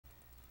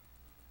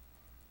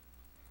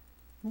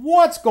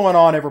What's going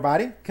on,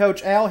 everybody?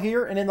 Coach Al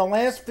here, and in the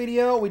last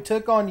video we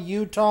took on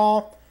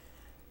Utah.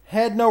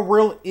 Had no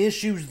real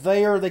issues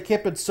there. They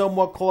kept it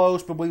somewhat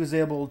close, but we was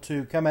able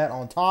to come out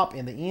on top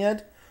in the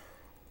end.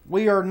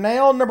 We are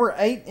now number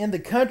 8 in the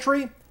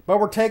country, but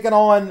we're taking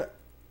on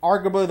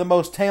arguably the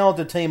most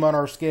talented team on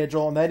our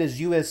schedule, and that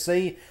is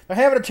USC. They're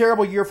having a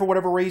terrible year for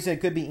whatever reason. It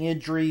could be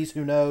injuries,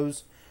 who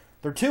knows.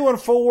 They're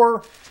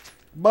 2-4,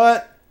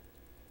 but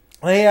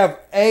they have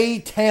a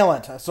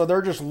talent, so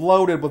they're just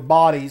loaded with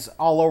bodies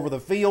all over the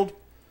field.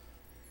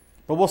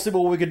 But we'll see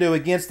what we can do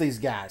against these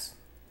guys.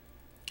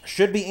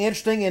 Should be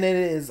interesting, and it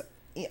is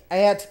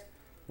at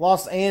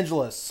Los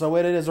Angeles, so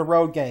it is a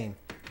road game.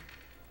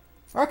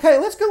 Okay,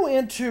 let's go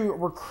into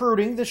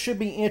recruiting. This should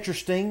be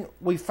interesting.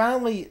 We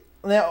finally...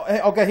 Now,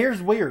 okay,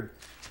 here's weird.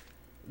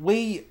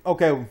 We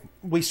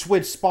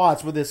switched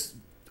spots with this...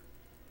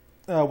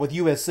 with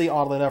USC,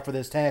 oddly enough, for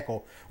this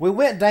tackle. We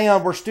went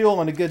down. We're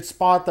still in a good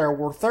spot there.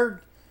 We're third.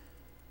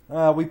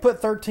 We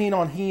put 13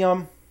 on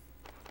him.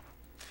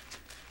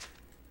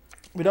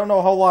 We don't know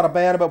a whole lot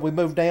about it, but we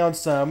moved down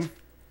some.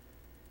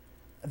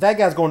 That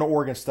guy's going to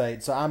Oregon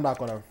State, so I'm not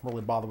going to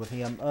really bother with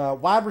him.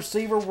 Wide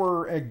receiver,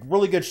 we're in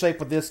really good shape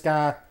with this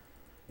guy,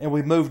 and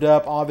we moved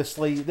up,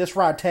 obviously. This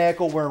right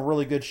tackle, we're in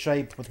really good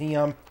shape with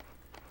him.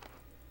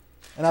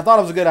 And I thought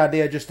it was a good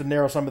idea just to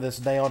narrow some of this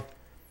down.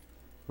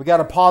 We got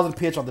a positive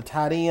pitch on the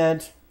tight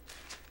end.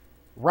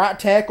 Right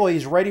tackle,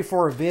 he's ready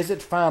for a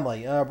visit,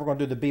 finally. We're going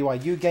to do the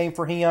BYU game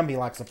for him. He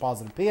likes a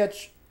positive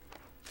pitch.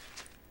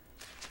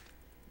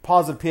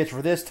 Positive pitch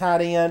for this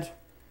tight end.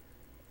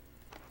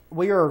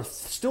 We are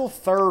still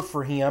third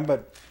for him,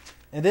 but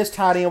in this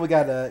tight end, we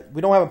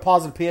don't have a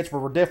positive pitch, but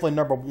we're definitely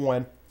number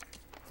 1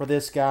 for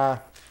this guy.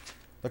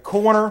 The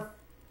corner,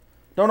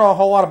 don't know a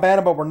whole lot about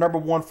him, but we're number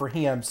 1 for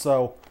him,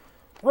 so...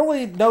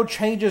 Really, no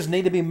changes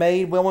need to be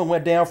made. We only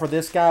went down for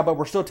this guy, but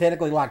we're still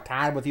technically like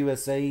tied with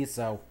USC,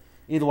 so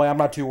either way, I'm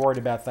not too worried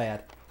about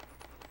that.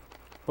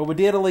 But we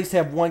did at least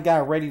have one guy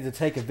ready to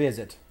take a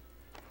visit.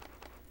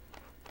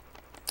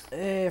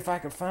 If I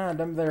could find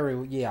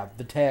him, yeah,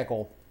 the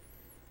tackle.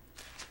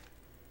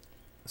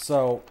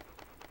 So,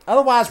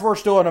 otherwise, we're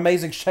still in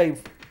amazing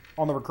shape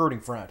on the recruiting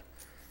front.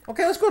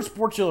 Okay, let's go to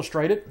Sports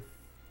Illustrated.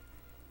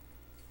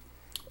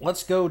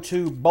 Let's go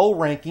to bowl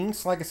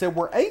rankings. Like I said,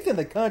 we're 8th in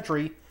the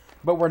country,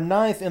 but we're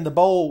 9th in the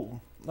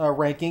bowl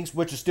rankings,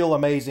 which is still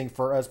amazing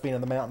for us being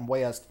in the Mountain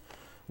West.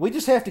 We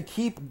just have to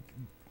keep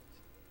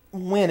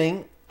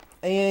winning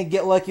and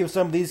get lucky with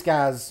some of these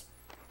guys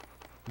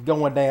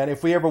going down.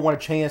 If we ever want a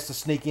chance to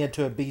sneak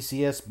into a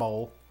BCS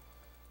bowl,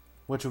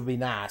 which would be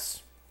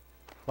nice.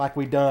 Like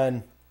we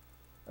done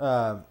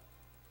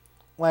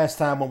last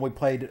time when we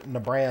played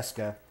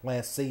Nebraska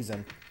last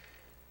season.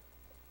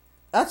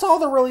 That's all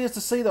there really is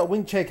to see, though. We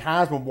can check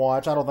Heisman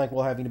Watch. I don't think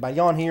we'll have anybody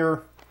on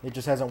here. It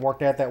just hasn't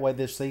worked out that way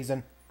this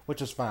season,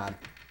 which is fine.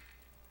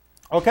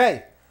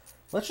 Okay,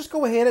 let's just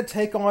go ahead and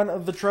take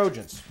on the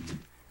Trojans.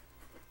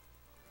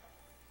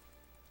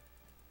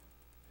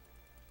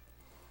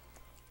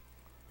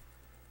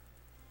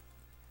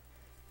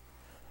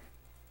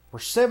 We're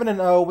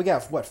 7-0. We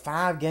got, what,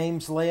 5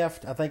 games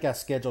left? I think I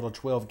scheduled a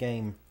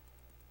 12-game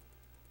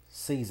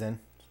season,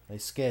 a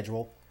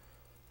schedule.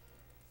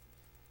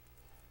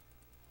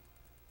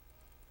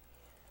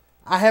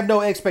 I have no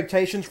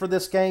expectations for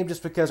this game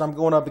just because I'm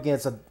going up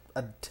against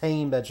a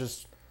team that's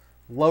just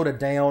loaded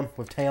down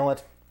with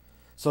talent.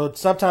 So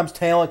sometimes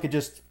talent could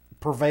just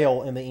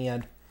prevail in the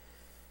end.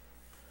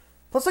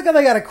 Looks like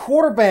they got a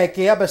quarterback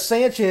out, but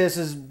Sanchez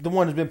is the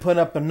one who's been putting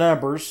up the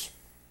numbers.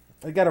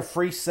 They got a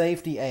free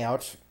safety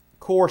out. Of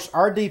course,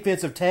 our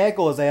defensive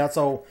tackle is out,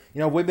 so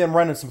we've been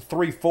running some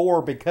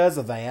 3-4 because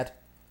of that.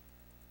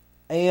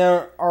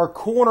 And our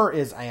corner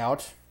is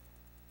out.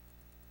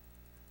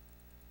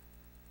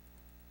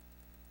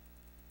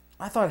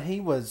 I thought he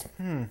was,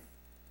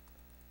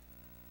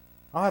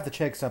 I'll have to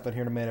check something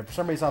here in a minute. For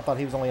some reason, I thought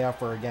he was only out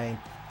for a game.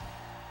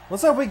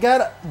 Looks like we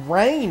got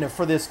rain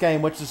for this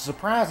game, which is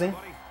surprising.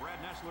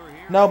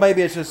 No,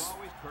 maybe it's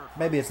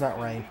not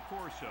rain.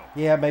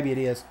 Yeah, maybe it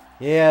is.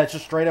 Yeah, it's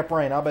just straight up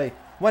rain. Wasn't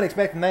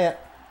expecting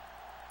that.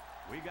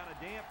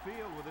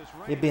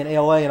 It being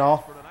LA and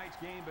all.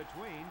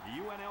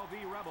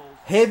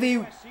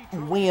 Heavy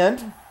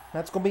wind.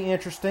 That's going to be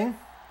interesting.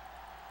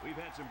 We've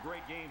had some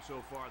great games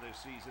so far this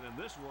season, and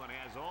this one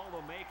has all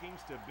the makings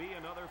to be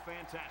another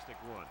fantastic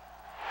one.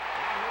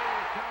 And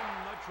here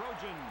come the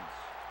Trojans.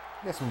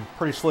 Got some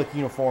pretty slick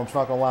uniforms,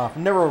 not gonna lie.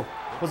 Never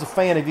was a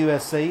fan of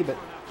USC, but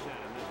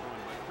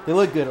they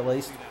look good at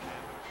least.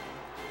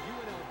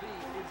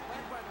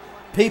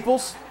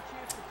 Peoples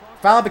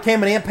finally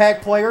became an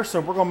impact player,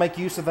 so we're gonna make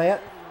use of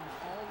that.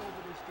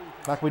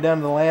 Like we done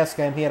in the last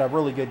game, he had a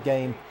really good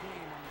game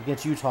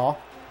against Utah.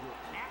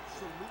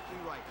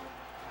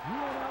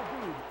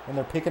 And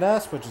they're picking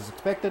us, which is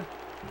expected.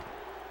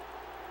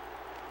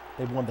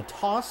 They won the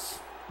toss.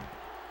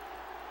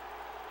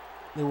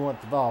 They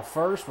want the ball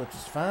first, which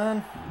is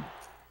fine.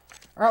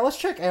 All right, let's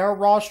check our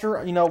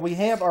roster. We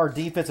have our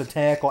defensive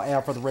tackle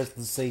out for the rest of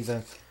the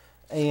season.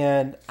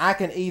 And I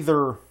can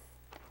either...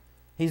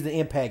 He's the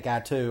impact guy,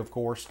 too, of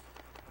course.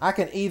 I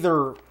can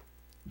either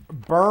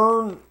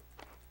burn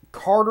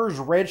Carter's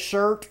red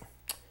shirt,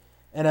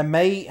 and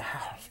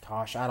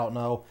gosh, I don't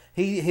know.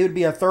 He would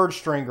be a third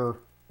stringer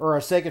or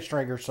a second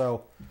stringer,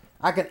 so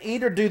I can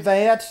either do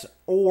that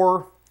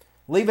or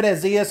leave it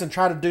as is and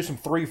try to do some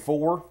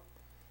 3-4.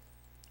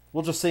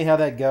 We'll just see how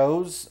that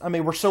goes. I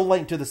mean, we're so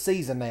late into the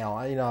season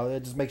now. You know,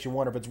 it just makes you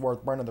wonder if it's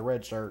worth burning the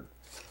red shirt.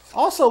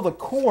 Also, the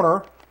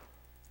corner,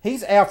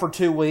 he's out for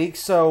 2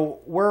 weeks, so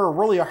we're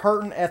really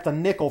hurting at the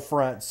nickel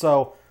front.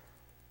 So,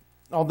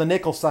 on the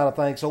nickel side of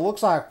things. So, it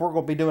looks like we're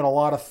going to be doing a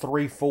lot of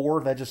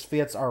 3-4. That just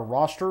fits our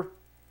roster.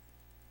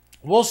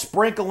 We'll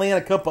sprinkle in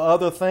a couple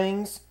other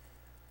things,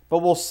 but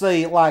we'll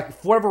see. Like,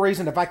 for whatever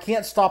reason, if I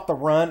can't stop the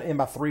run in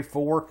my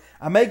 3-4,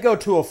 I may go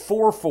to a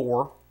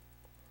 4-4.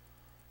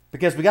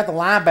 Because we got the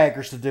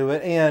linebackers to do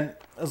it, and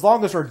as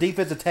long as our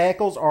defensive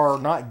tackles are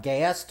not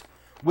gassed,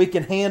 we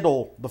can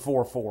handle the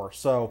 4-4.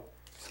 So,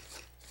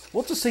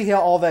 we'll just see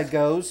how all that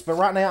goes. But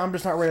right now, I'm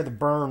just not ready to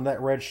burn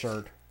that red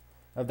shirt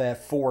of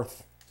that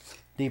fourth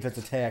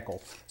defensive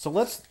tackle. So,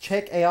 let's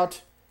check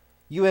out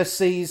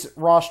USC's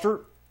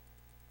roster.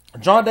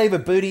 John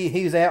David Booty,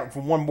 he's out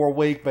for one more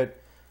week,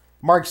 but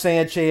Mark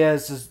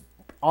Sanchez is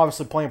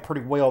obviously playing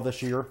pretty well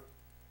this year.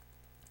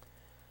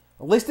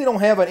 At least they don't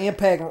have an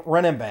impact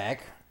running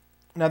back.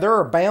 Now,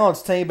 they're a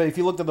balanced team, but if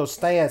you looked at those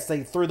stats,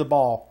 they threw the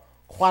ball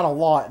quite a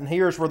lot, and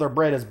here's where their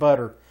bread is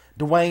buttered.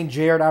 Dwayne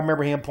Jarrett, I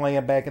remember him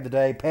playing back in the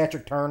day.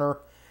 Patrick Turner,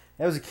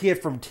 that was a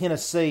kid from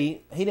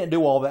Tennessee. He didn't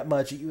do all that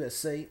much at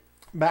USC,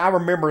 but I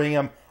remember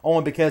him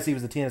only because he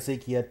was a Tennessee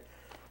kid.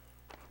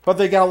 But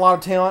they got a lot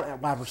of talent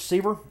at wide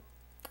receiver,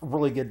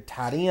 really good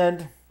tight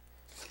end,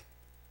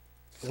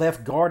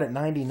 left guard at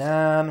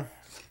 99,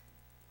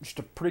 just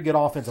a pretty good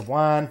offensive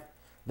line.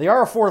 They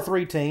are a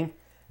 4-3 team,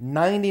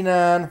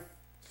 99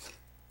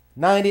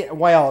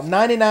 and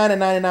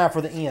 99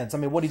 for the ends. I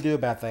mean, what do you do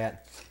about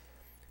that?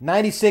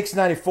 96 and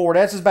 94.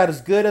 That's about as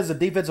good as a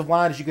defensive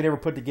line as you could ever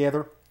put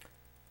together.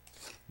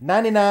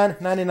 99,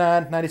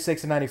 99,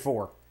 96, and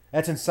 94.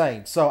 That's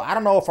insane. So, I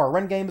don't know if our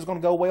run game is going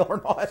to go well or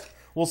not.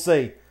 We'll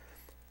see.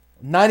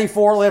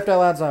 94 left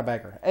outside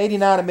linebacker.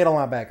 89 at middle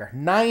linebacker.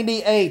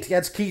 98.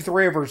 That's Keith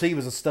Rivers. He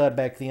was a stud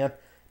back then.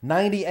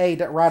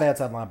 98 at right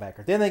outside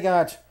linebacker. Then they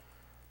got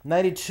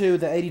 92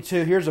 to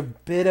 82. Here's a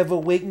bit of a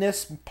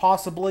weakness,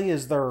 possibly,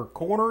 is their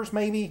corners,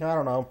 maybe? I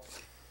don't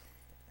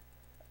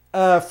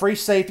know. Free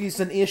safety is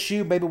an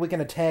issue. Maybe we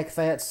can attack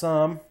that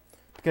some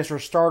because their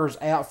starter's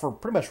out for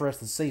pretty much the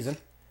rest of the season.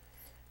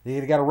 They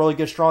got a really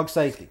good, strong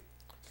safety.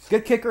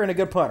 Good kicker and a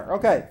good punter.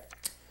 Okay.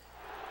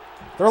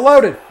 They're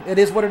loaded. It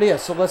is what it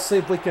is. So let's see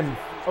if we can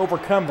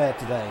overcome that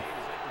today.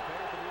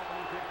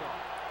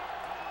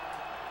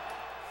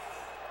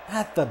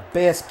 Not the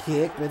best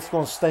kick, but it's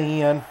going to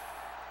stay in.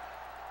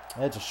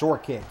 That's a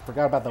short kick.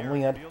 Forgot about the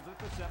wind.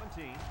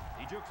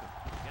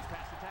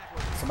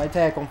 Somebody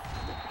tackle.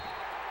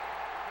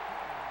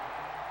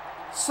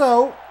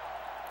 So,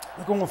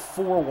 we're going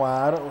 4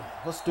 wide.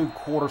 Let's do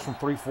quarters from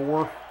 3-4. They'll go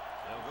to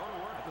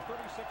work at the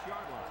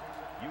 36-yard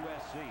line.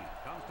 USC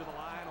comes to the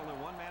line, only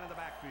one man in the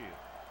backfield.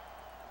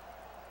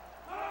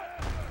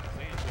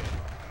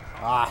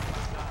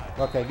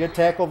 Okay, good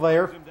tackle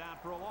there.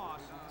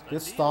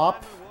 Good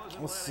stop.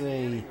 Let's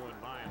see.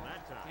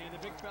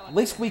 At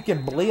least we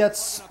can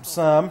blitz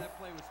some.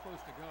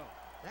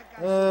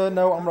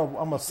 No, I'm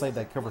gonna save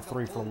that cover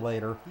 3 for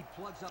later.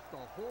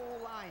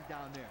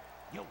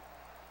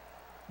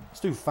 Let's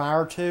do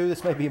fire 2.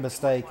 This may be a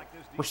mistake.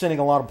 We're sending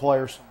a lot of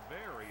players.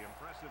 Very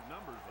impressive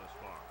numbers thus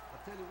far. I'll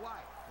tell you why.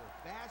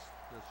 They're fast,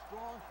 they're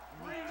strong,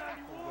 and they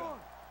tackle well.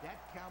 That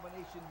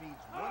combination means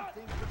one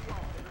thing for the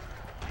offense.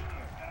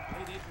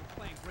 They've been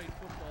playing great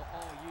football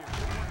all year.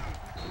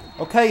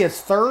 Okay,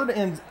 it's 3rd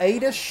and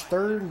 8-ish,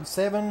 3rd and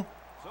 7,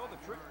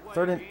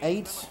 3rd and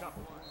 8.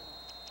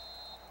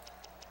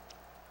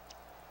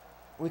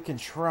 We can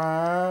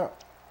try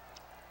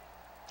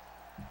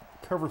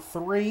cover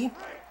 3.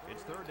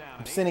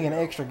 I'm sending an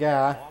extra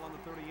guy. Ball on the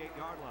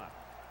 38-yard line.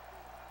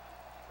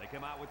 They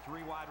come out with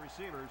 3 wide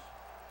receivers.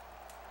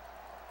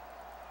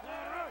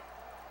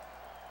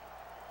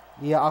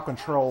 Yeah, I'll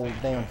control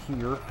down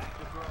here.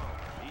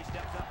 He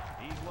steps up.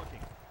 He's looking.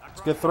 It's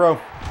a good throw.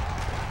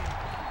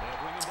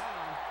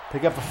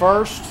 Pick up the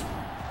first.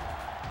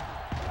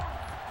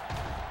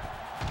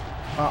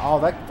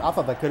 I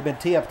thought that could have been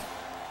tipped.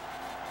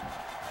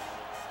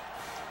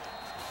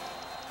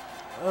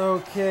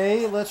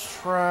 Okay,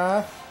 let's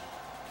try.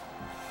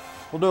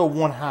 We'll do a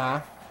 1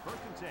 high.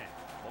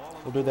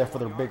 We'll do that for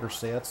their bigger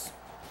sets.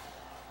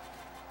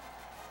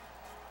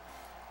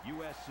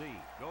 USC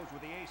goes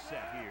with the ace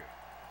set here.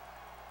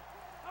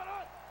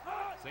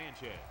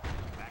 Sanchez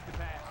back to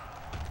pass.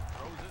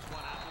 Throws this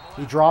one out to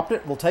the He dropped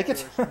it. We'll take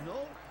it. There's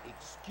no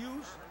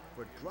excuse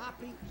for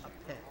dropping a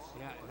pass.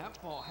 Yeah, that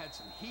ball had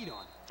some heat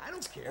on it. I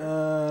don't care.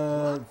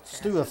 Let's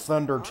do a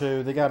Thunder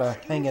too. They got a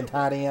hanging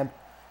tight end.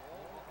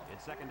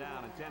 It's 2nd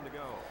down and 10 to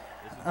go.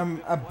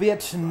 I'm a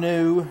bit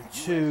new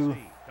to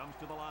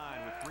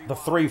the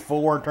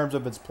 3-4 in terms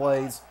of its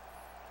plays,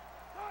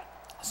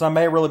 so I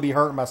may really be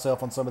hurting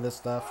myself on some of this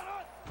stuff.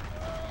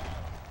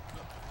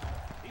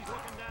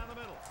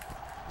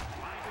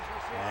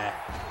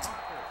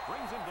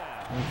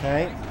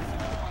 Okay.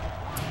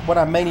 What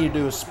I may need to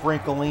do is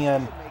sprinkle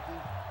in.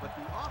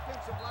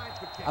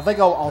 I think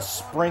I'll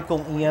sprinkle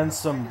in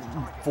some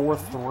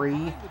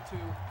 4-3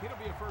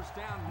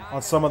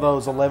 on some of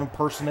those 11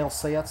 personnel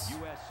sets.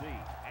 USC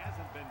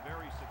hasn't been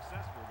very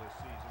successful this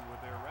season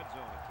with their red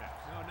zone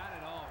attempts. No, not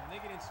at all. When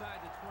they get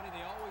inside the 20, they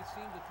always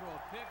seem to throw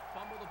a pick,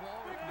 fumble the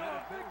ball, or commit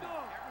a penalty.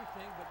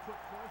 Everything but put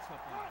points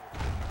up on it.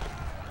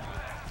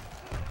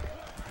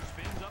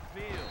 Spins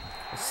upfield.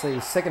 Let's see,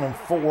 2nd and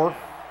 4. About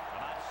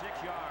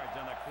 6 yards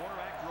on the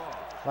quarterback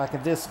draw. Like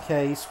in this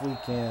case, we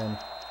can...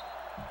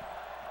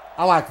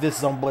 I like this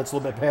zone blitz a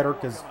little bit better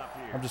because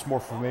I'm just more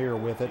familiar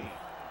with it.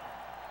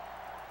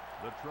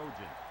 The Trojans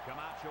come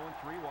out showing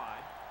 3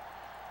 wide.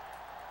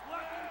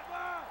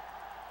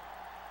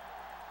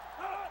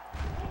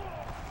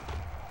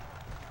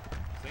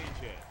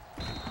 Sanchez.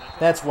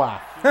 That's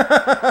why.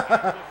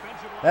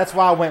 That's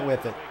why I went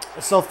with it.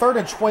 So 3rd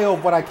and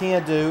 12, what I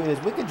can do is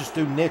we can just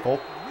do nickel.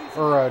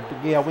 Or,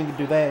 yeah, we can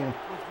do that. And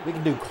we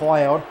can do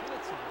cloud.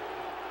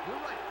 You're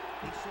right.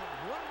 They sent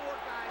one more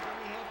guy than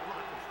they had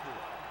blockers for.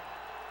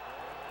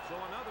 So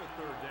another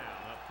 3rd down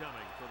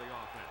upcoming for the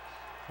offense.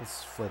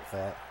 Let's flip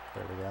that.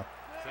 There we go.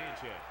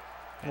 Sanchez.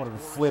 I wanted to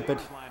flip it.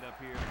 Lined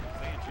up here.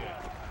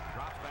 Sanchez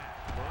drops back.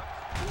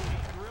 Looks.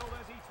 He's drilled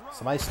as he throws.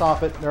 Somebody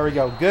stop it. There we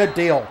go. Good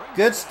deal.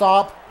 Good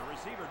stop. The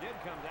receiver did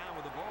come down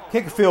with the ball.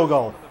 Kick a field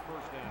goal. For the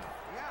first down.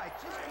 Yeah, I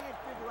just can't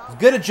figure out.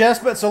 Good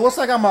adjustment. So it looks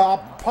like I'm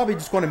probably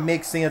just going to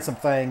mix in some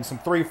things. Some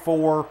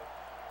 3-4,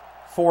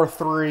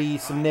 4-3,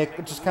 some nick.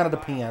 It just kind of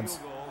depends.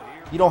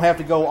 You don't have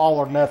to go all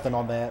or nothing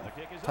on that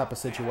type of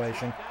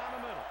situation.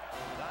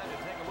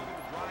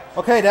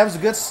 Okay, that was a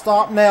good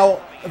stop.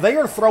 Now, they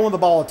are throwing the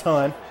ball a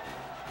ton,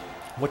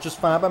 which is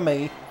fine by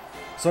me.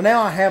 So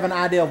now I have an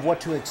idea of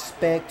what to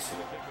expect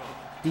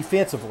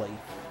defensively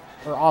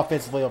or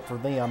offensively for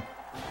them.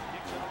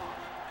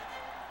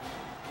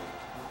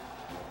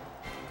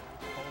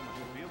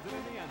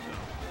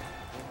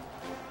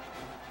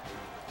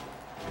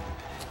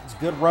 It's a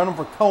good running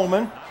for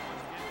Coleman.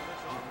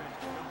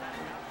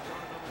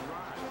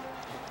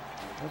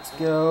 Let's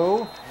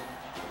go.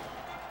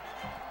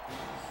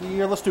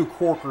 Here, let's do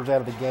corkers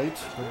out of the gate.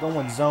 We're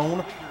going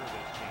zone.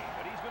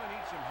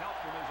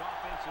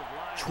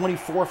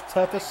 24th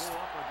toughest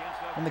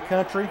in the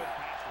country. You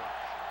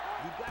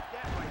got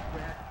that right,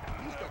 Brad.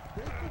 He's the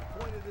focal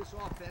point of this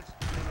offense.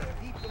 And the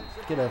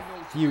defensive Get a line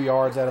knows few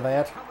yards out of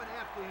that. coming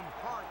after him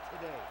hard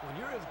today. When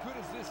you're as good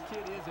as this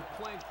kid is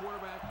at playing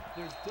quarterback,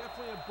 there's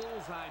definitely a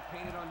bullseye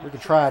painted on your We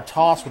could try a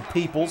toss with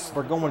Peoples.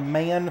 They're going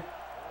man,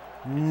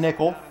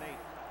 nickel.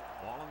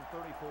 Ball on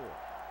 34.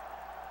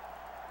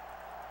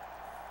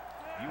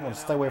 I want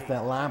to stay away from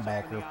that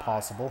linebacker if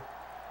possible.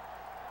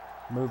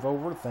 Move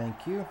over,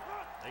 thank you.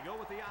 They go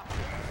with the option.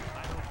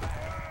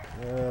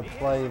 Good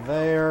play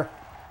there.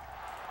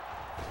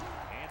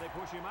 And they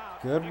push him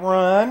out. Good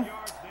run.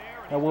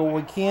 Now what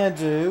we can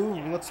do,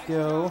 let's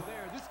go.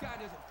 This guy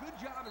does a good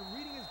job in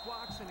reading his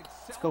blocks and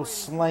Let's go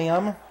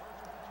slam.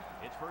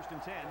 It's 1st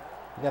and 10.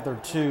 We got their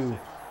 2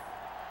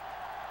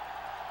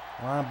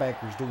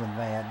 linebackers doing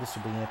that. This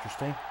will be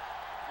interesting.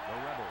 The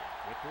Rebel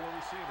with 4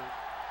 receivers.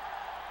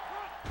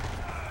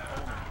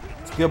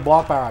 It's a good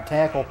block by our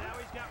tackle.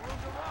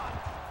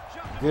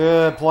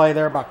 Good play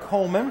there by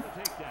Coleman.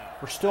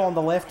 We're still on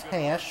the left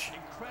hash.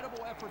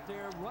 incredible effort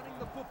there running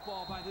the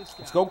football by this guy.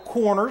 Let's go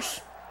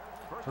corners.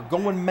 We're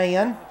going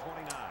man.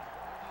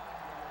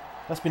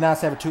 Must be nice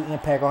to have 2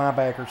 impact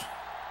linebackers.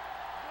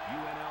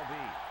 UNLV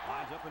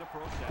lines up in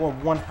approach.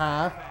 Going 1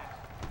 high.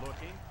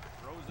 Looking,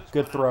 throws this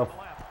Good one throw. out to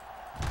the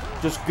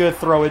left. Just good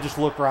throw. It just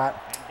looked right.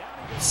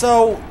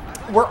 So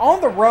we're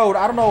on the road.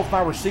 I don't know if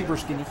my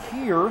receivers can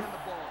hear.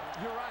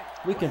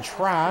 We can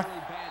try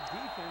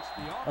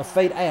a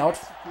fade out.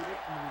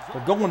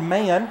 They're going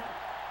man.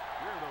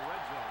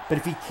 But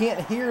if he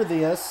can't hear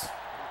this,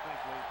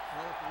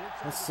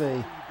 let's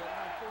see.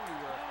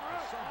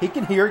 He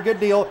can hear it. Good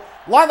deal.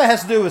 A lot of that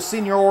has to do with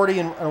seniority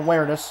and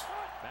awareness.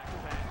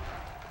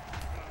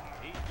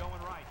 He's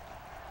going right.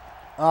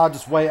 I'll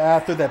just wait. I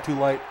threw that too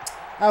late.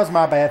 That was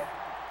my bad.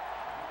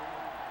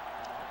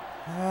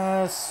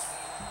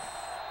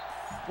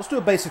 Let's do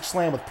a basic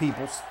slam with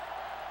Peoples.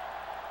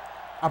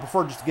 I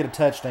prefer just to get a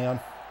touchdown.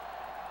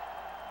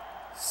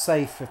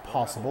 Safe if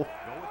possible. Go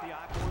with the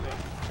I-formation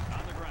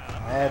on the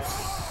ground.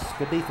 That's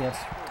good defense.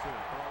 For a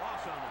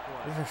loss on the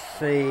play. Let's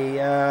see.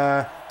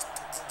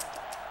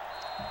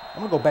 I'm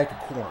going to go back to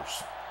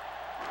corners.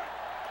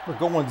 We're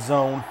going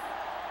zone.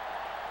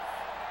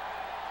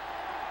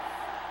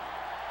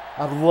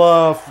 I'd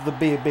love the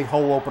big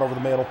hole open over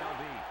the middle.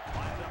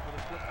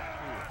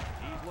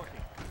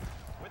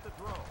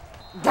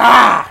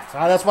 Ah!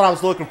 That's what I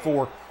was looking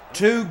for.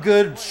 2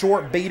 good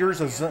short beaters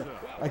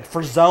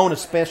for zone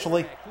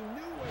especially.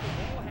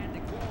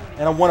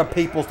 And I wanted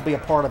Peoples to be a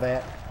part of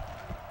that.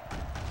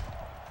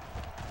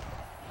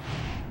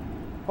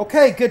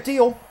 Okay, good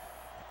deal.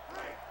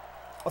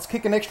 Let's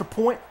kick an extra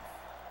point.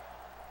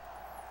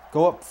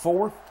 Go up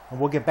 4, and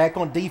we'll get back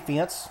on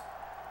defense.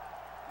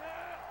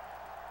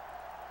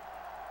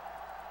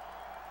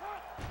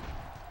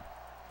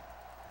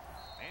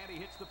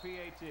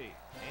 PAT.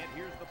 And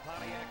here's the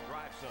Pontiac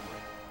drive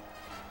summary.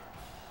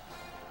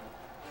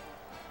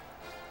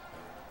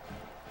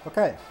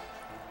 Okay.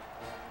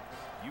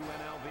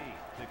 UNLV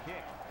to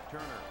kick.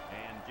 Turner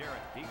and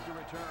Jarrett deep to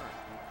return.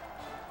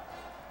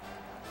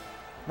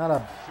 Not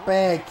a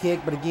bad kick,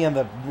 but again,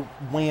 the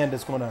wind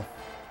is going to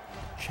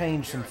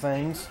change some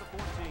things.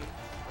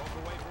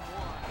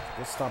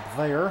 Good stop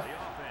there.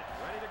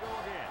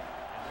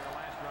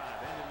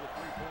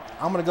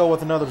 I'm going to go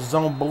with another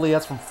zone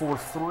blitz from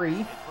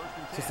 4-3.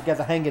 Since they got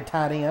the hanging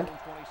tight end.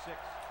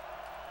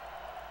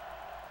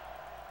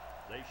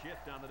 They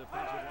shift on the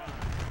defensive line.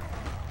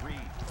 Reed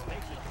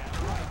takes it.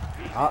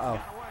 Uh-oh.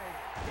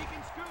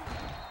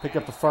 Pick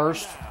up the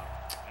first.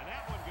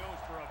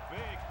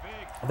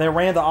 They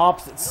ran the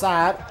opposite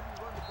side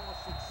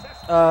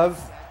of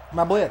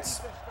my blitz.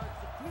 That's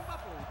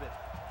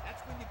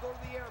when you go to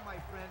the air, my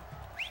friend.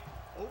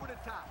 Over the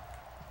top.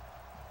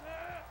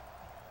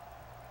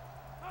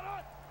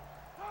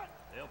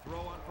 They'll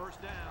throw on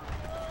first down.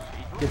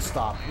 Good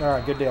stop. All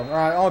right, good deal. All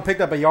right, I only picked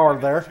up a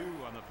yard there.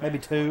 Maybe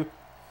 2.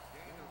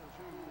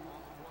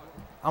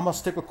 I'm going to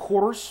stick with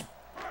quarters.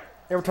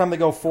 Every time they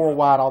go 4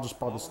 wide, I'll just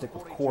probably stick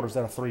with quarters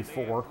out of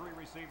 3-4.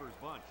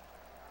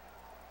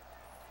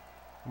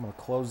 I'm going to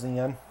close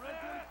in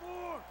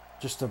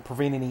just to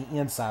prevent any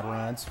inside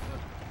runs.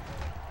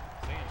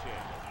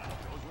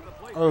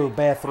 Oh,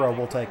 bad throw.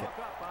 We'll take it.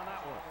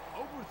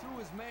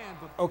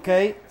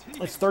 Okay,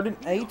 it's 3rd and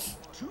 8.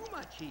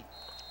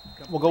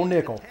 We'll go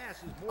nickel.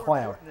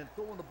 Cloud.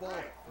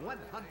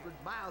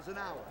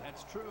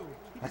 That's true.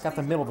 I got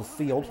the middle of the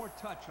field. More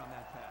touch on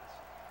that pass.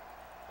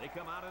 They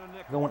come out in a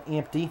nickel. Going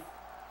empty.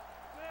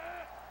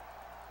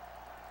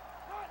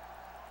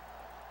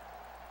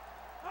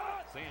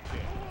 Sanchez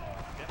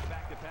steps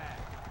back to pass.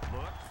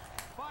 Looks,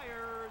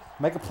 fires.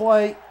 Make a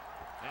play.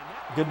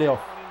 Good deal.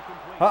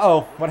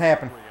 Uh-oh, what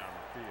happened?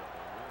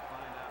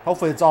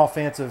 Hopefully it's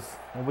offensive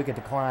and we can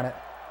decline it.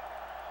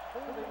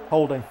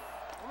 Holding.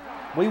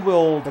 We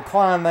will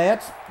decline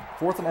that.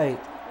 4th and 8.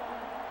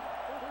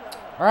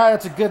 All right,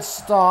 that's a good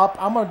stop.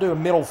 I'm going to do a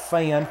middle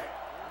fan.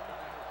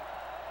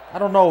 I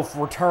don't know if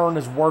return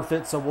is worth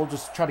it, so we'll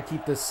just try to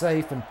keep this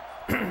safe. And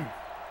They line up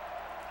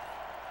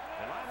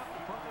to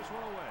punt this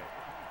one away.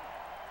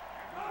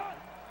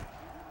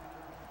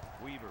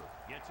 Weaver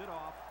gets it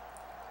off.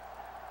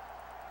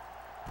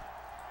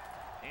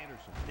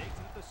 Anderson takes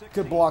it at the 16.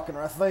 good blocking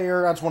right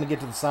there. I just want to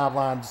get to the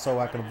sideline so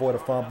I can avoid a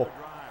fumble.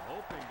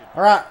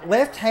 All right,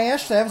 left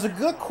hash. That was a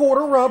good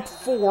quarter, up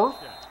 4.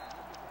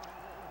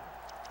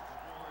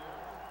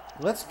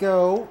 Let's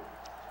go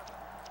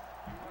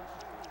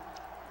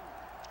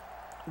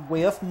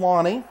with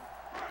Lonnie.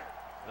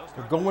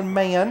 They're going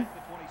man.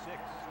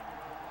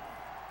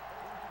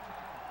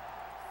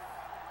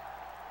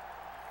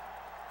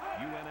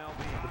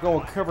 We're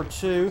going cover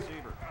 2.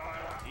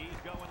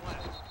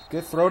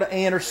 Good throw to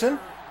Anderson.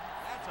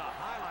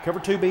 Cover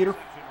 2 beater.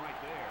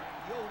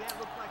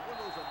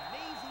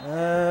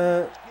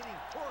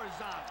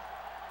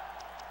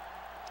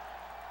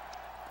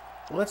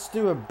 Let's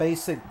do a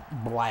basic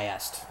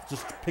blast.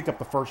 Just to pick up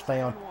the first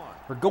down.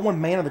 They're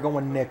going man or they're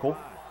going nickel.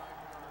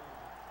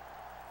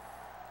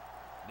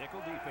 Nickel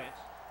defense.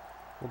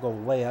 We'll go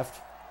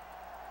left.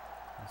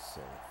 Let's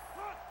see.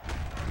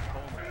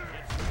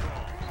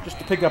 Just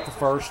to pick up the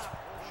first.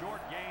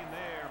 Short gain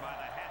there by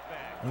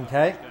the halfback.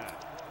 Okay.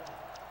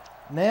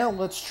 Now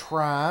let's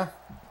try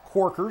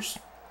Corkers.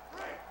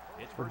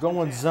 We're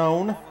going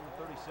zone.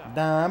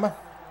 Dime.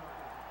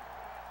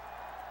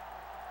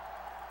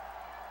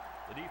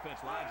 The defense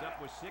lines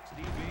up with 6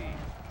 DBs.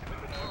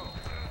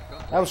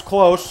 That was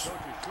close.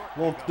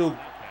 We'll do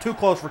too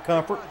close for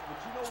comfort.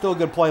 Still a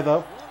good play,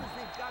 though.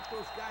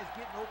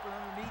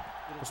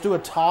 Let's do a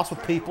toss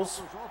with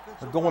Peoples.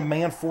 We're going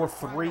man 4-3.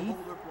 2nd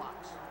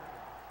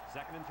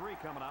and 3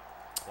 coming up.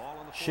 Ball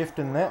on the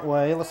Shifting that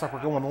way. Looks like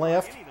we're going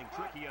left. anything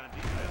tricky on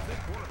defense. This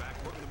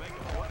quarterback looking to make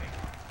a play.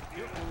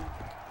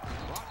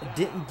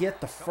 Didn't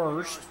get the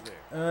first.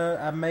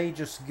 I may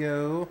just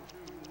go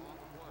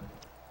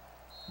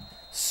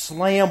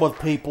slam with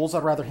Peoples.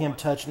 I'd rather him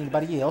touch than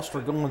anybody else.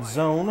 We're going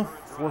zone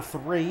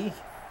 4-3.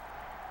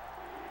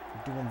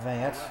 Doing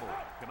that.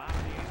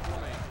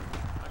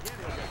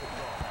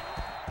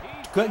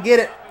 Couldn't get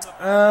it. They'll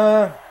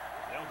drop him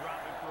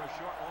for a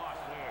short loss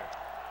there.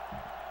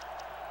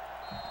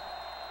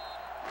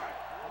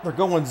 They're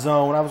going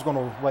zone. I was going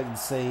to wait and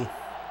see.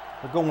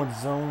 They're going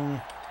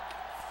zone.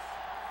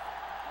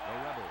 The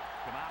Rebels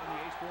come out in the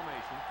ace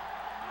formation.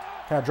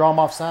 Can I draw them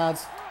off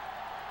sides?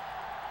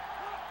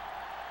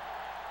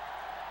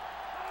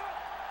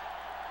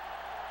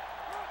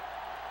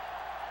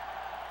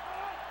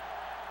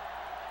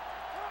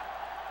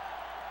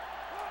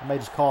 I may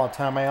just call a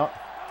timeout.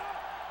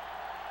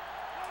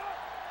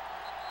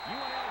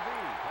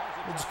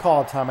 We'll just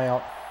call a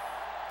timeout.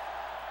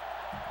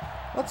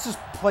 Let's just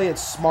play it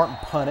smart and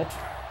punt it.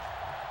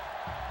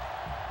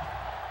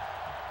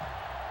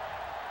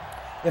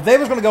 If they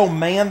was going to go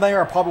man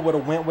there, I probably would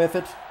have went with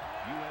it.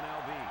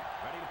 UNLV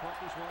ready to punt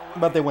this one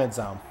away. But they went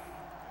zone.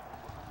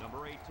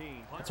 Number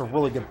 18. That's a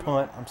really good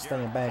punt. I'm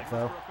staying back,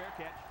 though. For a fair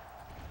catch.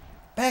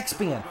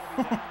 Backspin.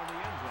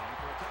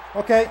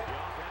 Okay.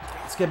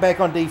 Let's get back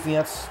on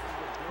defense.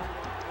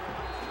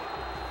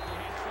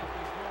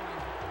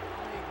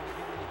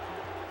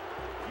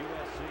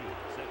 USC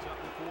sets up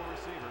with 4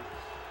 receivers.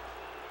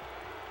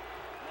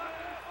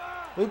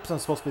 Oops, I'm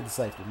supposed to be the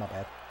safety. My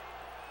bad.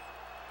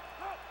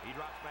 He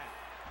drops back.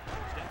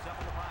 Steps up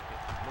in the pocket.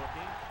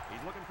 Looking.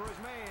 He's looking for his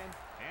man.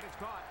 And it's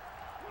caught.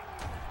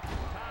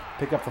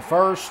 Pick up the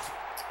first.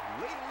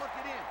 Way to look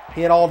it in.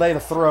 He had all day to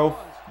throw.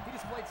 He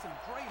displayed some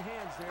great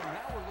hands there.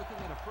 Now we're looking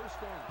at a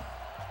first down.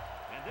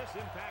 And this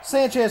impacts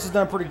Sanchez has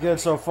done pretty good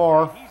so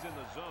far. He's in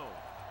the zone.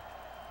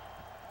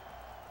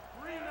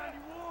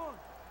 391.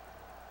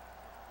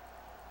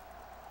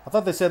 I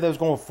thought they said they was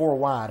going 4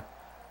 wide.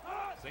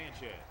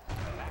 Sanchez.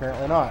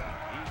 Apparently not.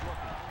 He's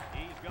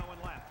looking. He's going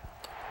left.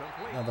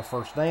 Complete. Another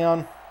first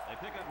down. They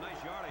pick up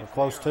nice yardage. We're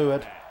close there. to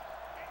it.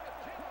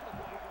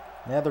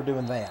 Now they're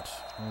doing that.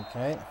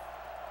 Okay.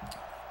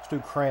 Let's do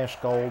crash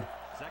gold.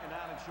 Second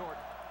down and short.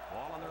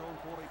 Ball on their own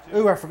 42.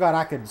 Ooh, I forgot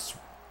I could. USC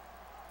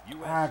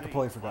I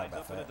completely forgot lines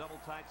about up in that. a double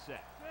tight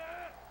set.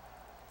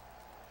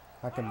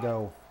 I can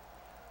go.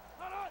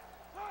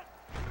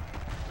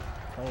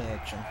 Play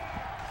action.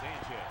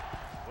 Sanchez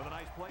with a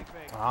nice play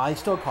fake. Ah, he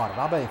still caught it.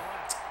 I'll be.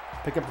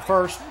 Pick up the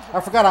first. I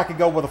forgot I could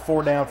go with a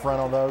 4 down front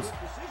on those.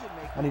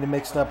 I need to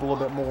mix it up a little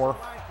bit more.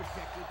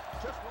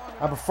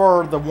 I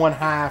prefer the 1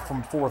 high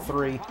from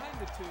 4-3.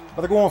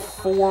 But they're going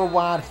 4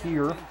 wide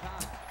here.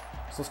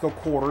 So let's go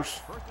quarters.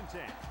 First and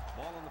 10.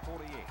 Ball on the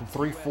 48. From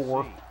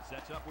 3-4. USC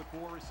sets up with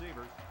 4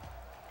 receivers.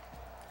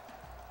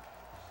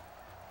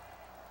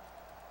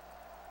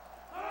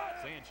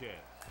 Sanchez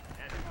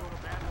has to throw a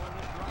bad one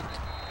this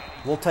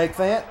drive. We'll take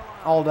that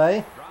all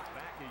day. Drops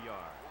back a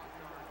yard.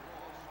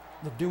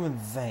 They're doing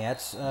that.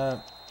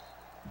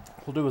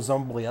 We'll do a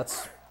zone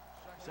blitz.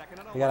 Second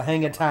and They got to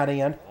hang a tight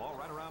end. Ball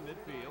right around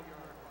midfield.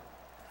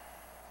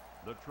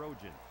 The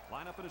Trojans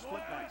line up in a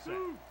split back set.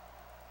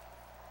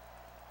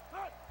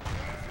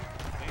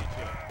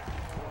 Sanchez.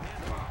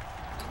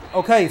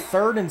 Okay,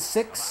 3rd and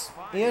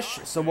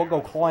 6-ish. So we'll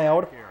go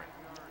cloud.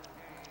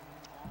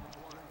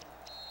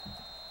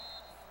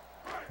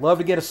 Love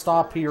to get a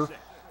stop here.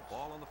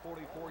 Ball on the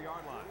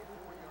 44-yard line.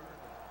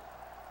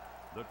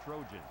 The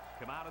Trojans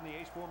come out in the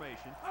ace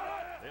formation.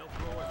 They'll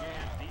throw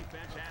again.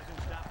 Defense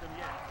hasn't stopped them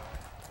yet.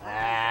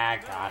 Ah,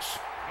 gosh.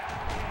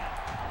 And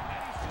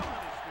he's still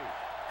on his feet.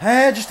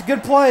 Hey, just a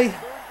good play.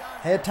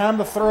 Had time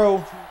to throw.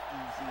 They were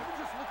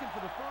just looking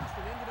for the first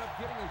and ended up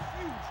getting a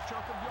huge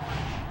chunk of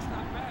yardage. It's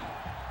not bad.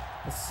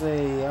 Let's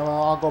see.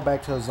 I'll go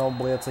back to a zone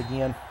blitz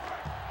again.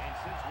 And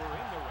since we're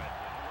in the red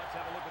zone, let's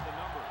have a look at the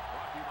numbers.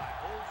 Brought to you by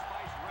Old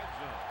Spice Red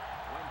Zone,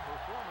 when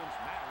performance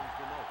matters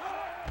the most.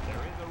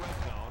 They're in the red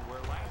zone, where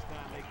last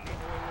time they came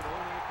away with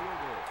only a field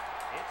goal.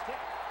 It's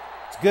tipped.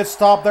 It's a good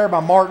stop there by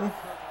Martin.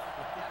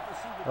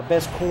 Our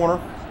best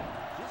corner.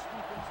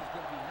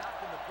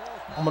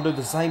 I'm going to do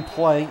the same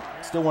play.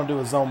 Still want to do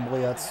a zone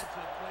blitz. Excellent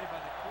play by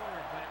the corner,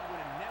 but it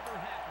would have never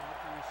happened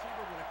if the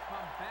receiver would have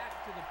come back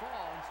to the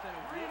ball instead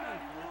of waiting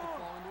for it to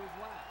fall into his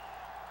lap.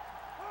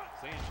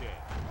 Sanchez,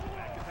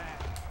 back to back.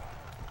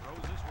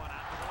 Throws this one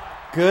out to the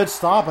left. Good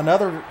stop.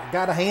 Another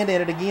got a hand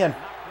in it again.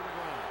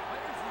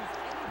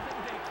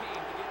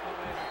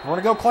 We're going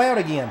to go cloud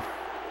again.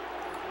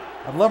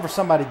 I'd love for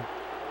somebody to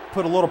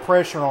put a little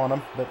pressure on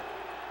them, but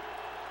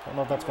I don't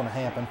know if that's going to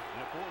happen. In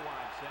a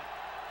 4-wide set.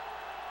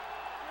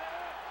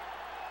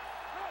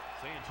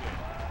 Sanchez,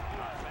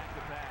 back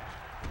to pass.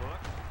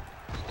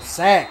 Look.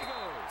 Sack.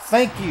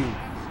 Thank you.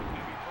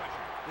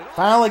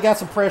 Finally got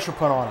some pressure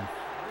put on him.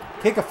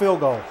 Kick a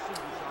field goal.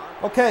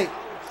 Okay,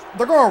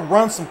 they're going to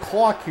run some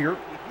clock here,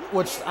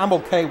 which I'm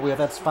okay with.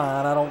 That's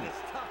fine. I don't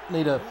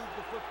need to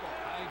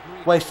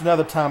waste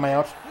another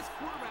timeout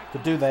to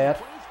do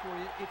that.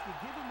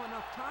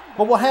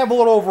 But we'll have a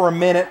little over a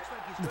minute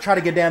to try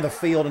to get down the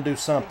field and do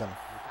something.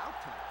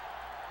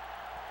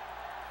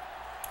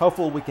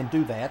 Hopefully we can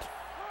do that.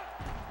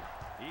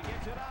 He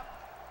gets it up.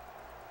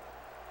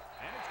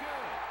 And it's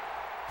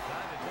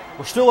good.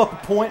 We're still up a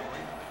point.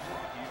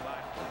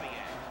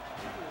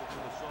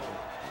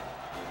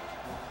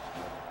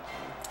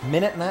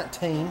 Minute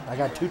 19. I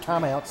got 2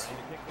 timeouts.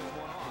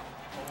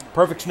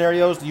 Perfect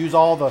scenarios to use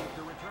all the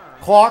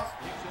clock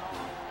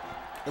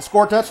to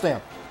score a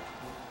touchdown.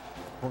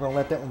 We're going to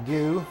let that one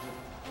go.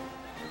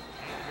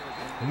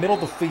 Middle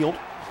of the field.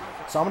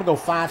 So I'm going to go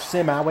 5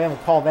 semi. We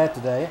haven't called that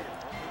today.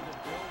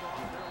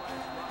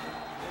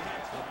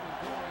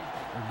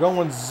 We're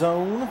going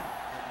zone.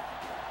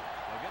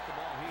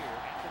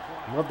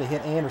 Love to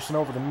hit Anderson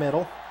over the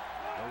middle.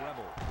 The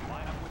Rebels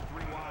line up with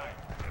 3 wide.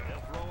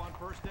 They'll throw on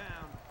first down.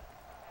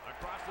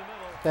 Across the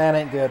middle. That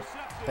ain't good.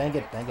 Dang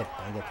it, dang it,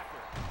 dang it.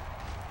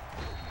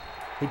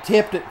 He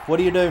tipped it. What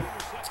do you do?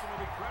 Reception will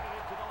be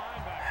credited to the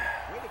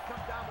linebacker. Way to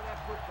come down with that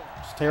football.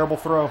 It's a terrible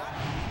throw.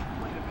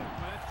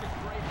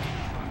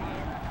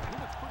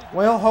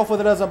 Well, hopefully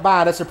that doesn't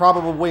bite us. It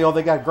probably will.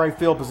 They got great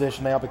field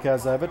position now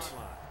because of it.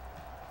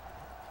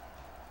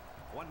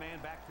 One-man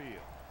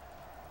backfield.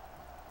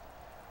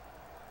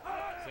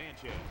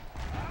 Sanchez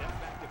steps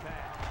back to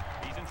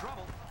pass. He's in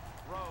trouble.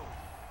 Throw.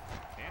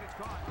 And it's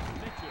caught.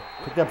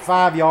 Picked up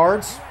 5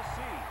 yards. USC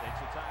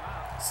takes a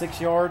timeout.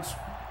 6 yards.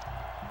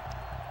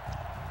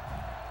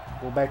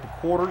 Go back to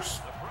quarters.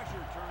 The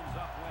pressure turns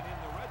up when in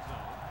the red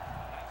zone.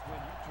 That's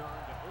when you turn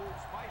to Old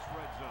Spice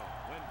red zone,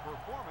 when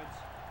performance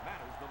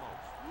matters the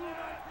most.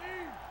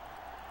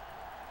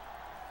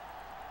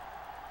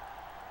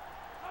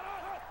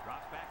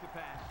 Drops back to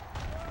pass.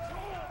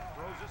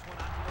 Throws this one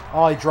out to the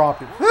Oh, he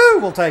dropped it. Woo!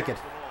 We'll take it.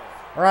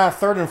 All right,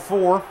 3rd and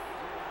 4.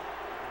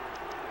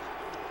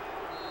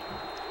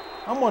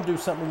 I'm going to do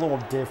something a little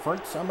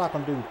different. So I'm not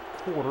going to do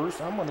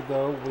quarters. I'm going to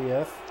go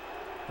with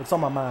what's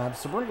on my mind.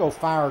 So we're going to go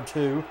fire 2.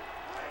 3rd and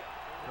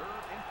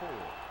 4.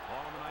 Ball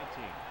on the 19.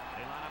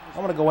 They line up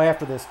I'm going to go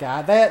after this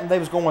guy. That and they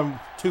was going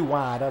too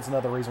wide. That's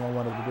another reason I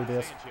wanted to do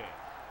this. Sanchez.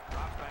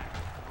 Drops back.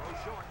 Throws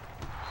short.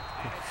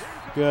 And it's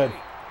incomplete. Good.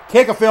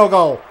 Kick a field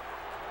goal.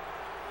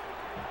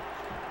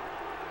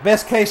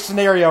 Best case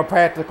scenario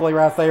practically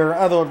right there,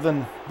 other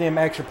than them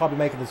actually probably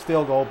making this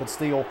field goal, but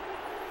still. Is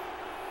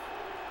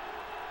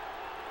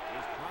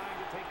trying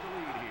to take the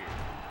lead here.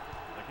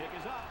 The kick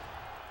is up.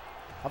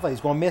 I thought he was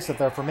going to miss it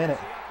there for a minute.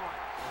 Time to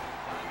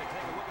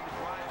take a look at the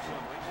drive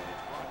summary.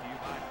 It's brought to you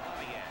by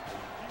Pontiac.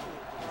 Fuel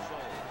for the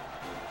soul.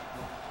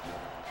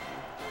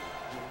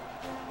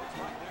 Looks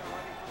like they're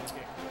ready for the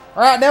kick.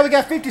 All right, now we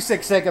got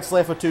 56 seconds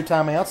left with 2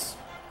 timeouts.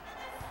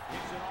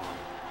 Kicks it off.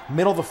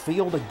 Middle of the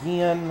field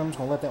again. I'm just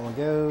going to let that one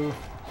go. This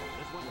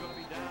one's going to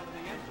be down in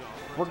the end zone.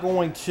 We're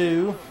going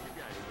to,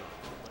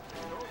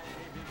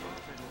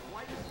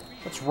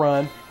 let's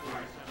run.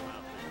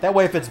 That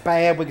way if it's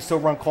bad, we can still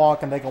run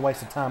clock and they can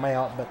waste a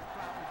timeout. But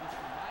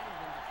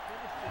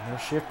they're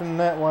shifting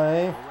that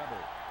way.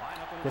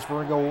 Guess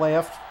we're going to go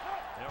left.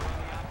 They'll run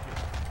the option.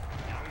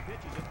 Now he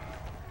pitches it.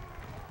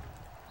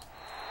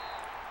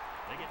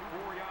 They get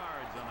 4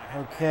 yards on the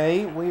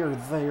Okay, we are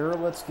there.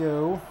 Let's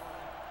go.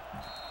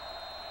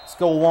 Let's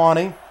go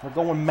Lonnie. They're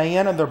going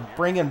man, and they're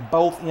bringing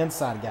both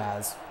inside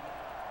guys.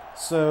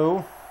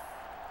 So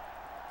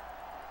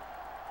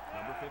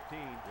number 15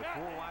 with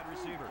 4 wide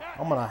receivers.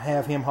 I'm going to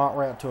have him hot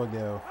route to a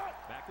go.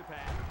 Back to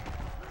pass.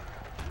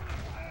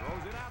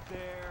 Throws it out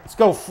there. Let's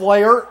go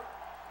Flair.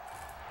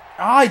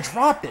 Ah, he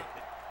dropped it.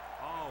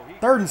 Oh, he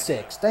 3rd and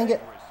 6. Dang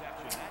it.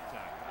 reception that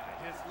time.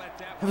 Just let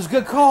that It was a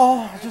good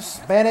call.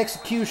 Just bad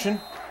execution.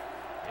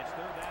 It's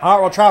 3rd down. All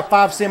right, we'll try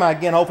 5 semi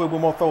again. Hopefully we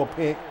won't throw a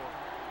pick.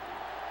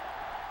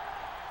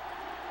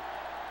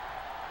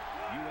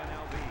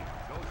 UNLV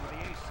goes with the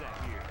ace set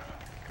here.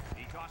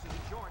 He tosses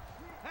it short.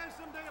 Has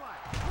some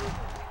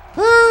daylight.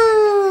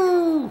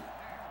 Woo!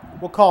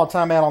 We'll call a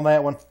timeout on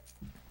that one.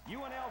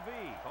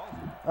 UNLV calls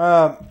it.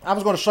 I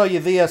was going to show you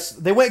this.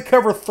 They went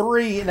cover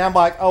 3, and I'm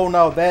like, oh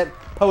no, that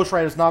post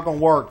rate is not going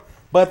to work.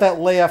 But that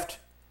left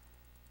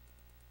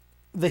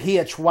the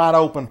hitch wide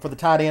open for the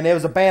tight end. It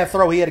was a bad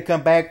throw. He had to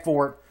come back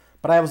for it.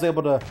 But I was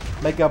able to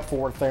make up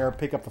for it there,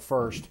 pick up the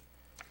first.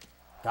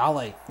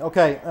 Golly.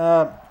 Okay,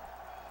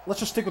 let's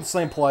just stick with the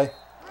same play.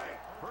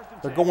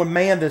 They're going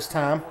man this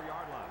time. 4-yard line.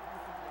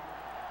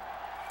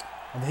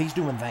 And he's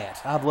doing that.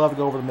 I'd love to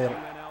go over the middle.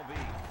 UNLV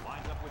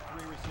lines up with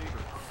 3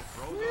 receivers.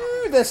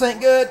 Throws Ooh, this ain't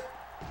good.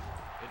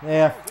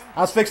 Yeah,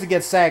 I was fixing to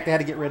get sacked. I had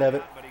to get rid of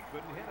it. but he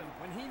couldn't hit him.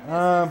 when he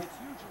misses, it's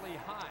usually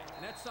high,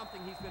 and that's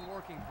something he's been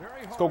working very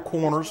hard. Let's go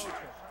corners.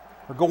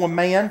 We're going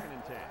man. 2nd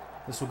and 10.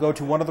 This will go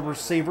to one of the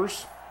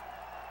receivers.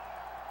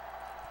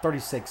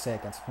 36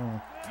 seconds.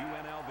 UNLV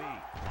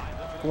lines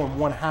up with Going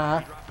one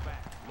high. drops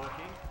back.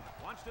 Looking.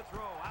 Wants to throw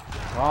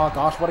outside. Oh,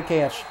 gosh, what a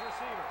catch. Receiver.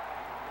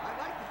 I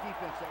like the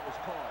defense that was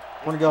called.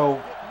 We're going to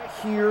go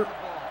here. You're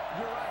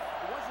right.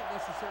 It wasn't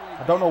necessarily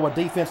I don't know what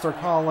defense they're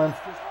calling.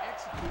 just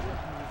executed and the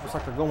Looks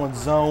like they're going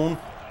zone.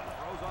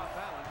 Throws off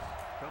balance.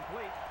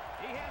 Complete.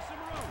 He has some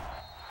room.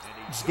 And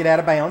he Just get out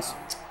of bounds.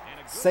 and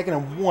a good 2nd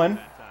and 1.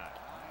 that time.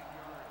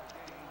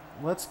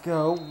 Let's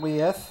go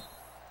with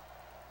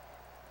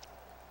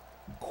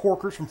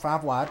Corkers from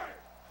 5 wide.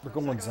 They're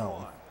going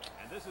zone.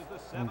 And this is the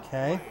 7th Okay.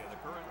 play of the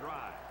current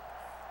drive.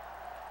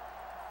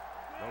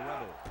 The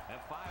Rebels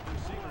have 5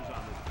 receivers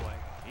on this play.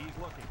 He's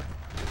looking.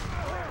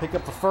 Pick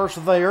up the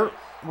first there.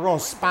 We're going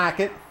to spike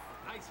it.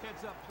 nice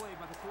heads-up play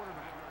by the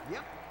quarterback.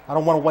 Yep. I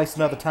don't want to waste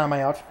another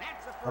timeout.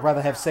 I'd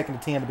rather have 2nd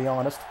and 10, to be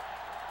honest.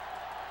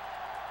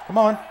 Come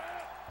on.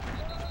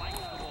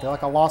 Feel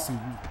like I lost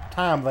some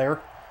time there.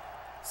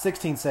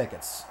 16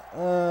 seconds.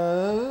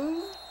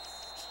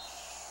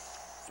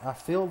 I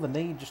feel the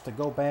need just to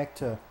go back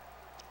to...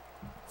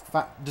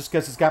 Just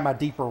because it's got my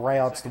deeper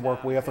routes to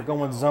work with. They're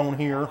going zone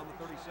here. On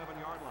the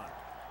 37-yard line.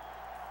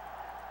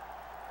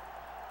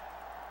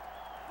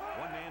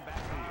 One man back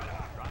here.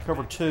 Drops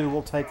Cover back. 2,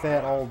 we'll take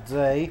that all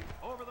day.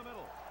 Over the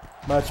middle.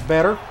 Much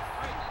better. Ellison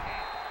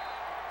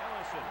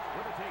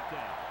with a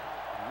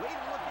takedown. Way to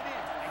look it in.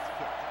 Nice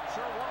kick.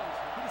 Sure was.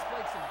 He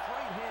displayed some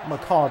great hands. I'm going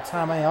to call a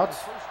timeout.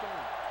 First down.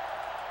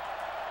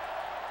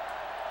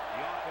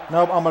 The offense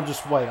Nope, I'm going to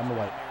just wait. I'm going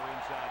to wait. there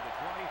inside the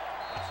 20.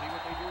 Let's see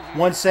what they do here.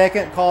 1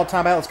 second, call a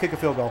timeout. Let's kick a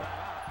field goal.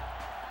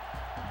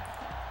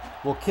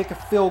 We'll kick a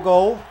field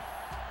goal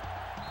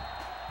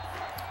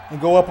and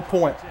go up a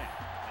point. And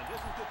this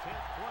is the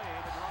 10th play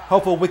of the drive.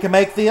 Hopefully we can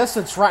make this.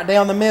 It's right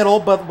down the middle,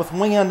 but with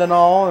wind and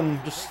all,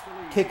 and just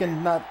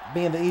kicking not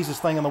being the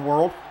easiest thing in the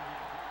world.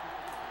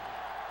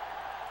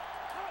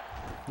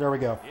 There we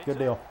go. Good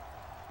deal.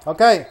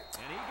 Okay.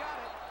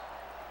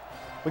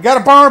 We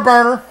got a barn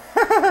burner.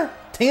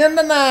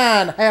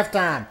 10-9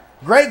 halftime.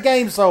 Great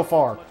game so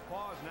far. Let's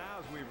pause now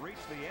as we've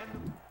reached the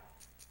end.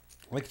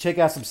 We can check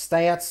out some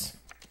stats.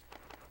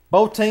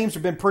 Both teams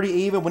have been pretty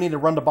even. We need to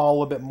run the ball a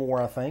little bit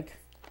more, I think.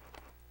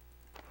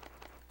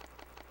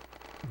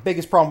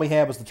 Biggest problem we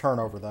have is the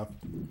turnover, though.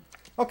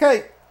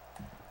 Okay.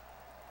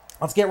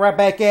 Let's get right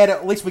back at it.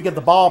 At least we get the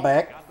ball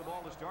back. Got the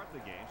ball to start the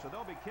game, so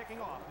they'll be kicking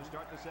off to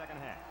start the second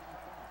half.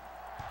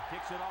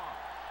 Kicks it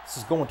off. This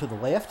is going to the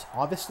left,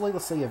 obviously.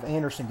 Let's see if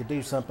Anderson could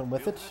do something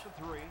with it.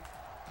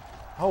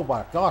 Oh,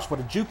 my gosh, what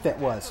a juke that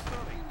was.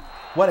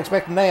 Wasn't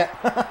expecting that.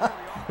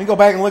 We can go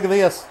back and look at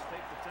this.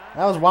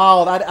 That was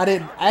wild. I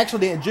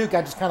actually didn't juke.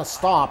 I just kind of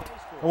stopped.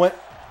 I went,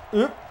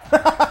 oop.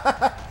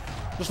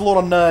 Just a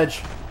little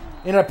nudge.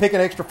 Ended up picking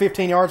an extra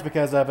 15 yards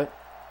because of it.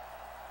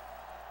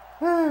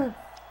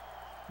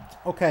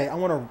 Okay, I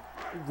want to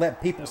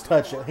let Peoples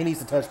touch it. He needs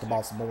to touch the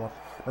ball some more.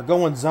 We're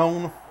going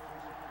zone.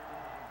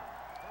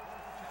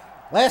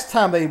 Last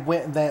time they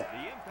went in that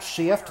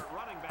shift,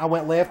 I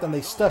went left and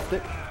they stuffed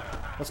it.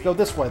 Let's go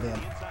this way then.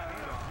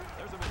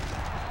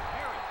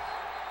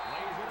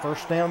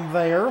 First down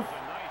there.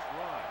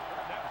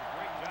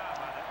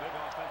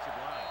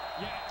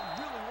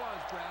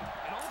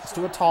 Let's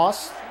do a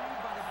toss.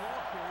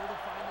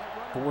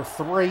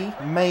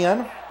 4-3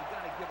 man.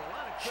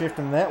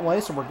 Shifting that way,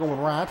 so we're going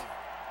right.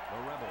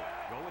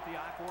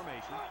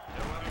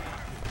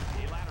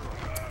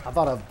 I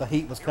thought the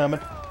heat was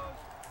coming.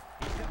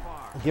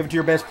 Give it to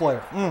your best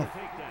player.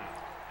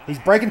 He's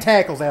breaking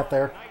tackles out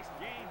there.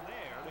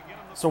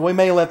 So we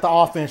may let the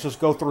offense just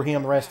go through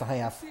him the rest of the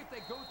half.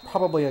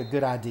 Probably a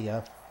good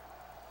idea.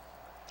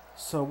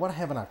 So what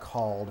haven't I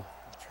called?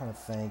 I'm trying to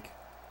think.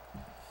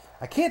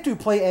 I can't do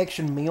play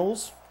action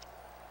meals.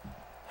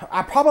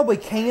 I probably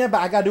can,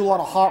 but I got to do a lot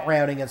of hot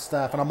routing and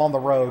stuff, and I'm on the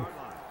road.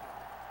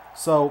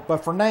 So,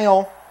 but for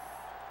now,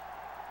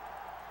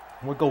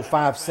 we'll go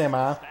 5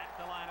 semi.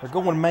 We're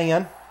going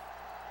man.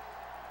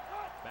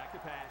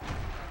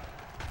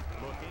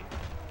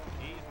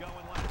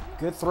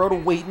 Good throw to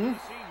Wheaton.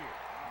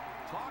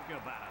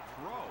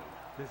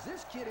 Does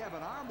this kid have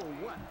an arm or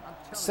what?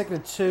 2nd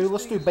and 2.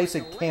 Let's do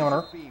basic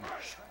counter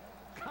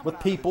with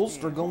Peoples.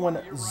 They're going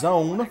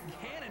zone.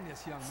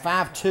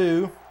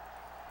 5-2.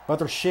 But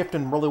they're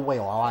shifting really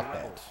well. I like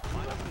that.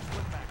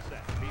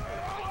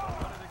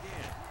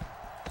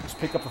 Let's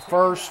pick up the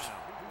first.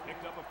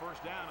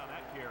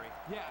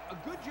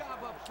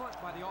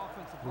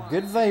 We're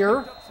good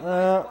there.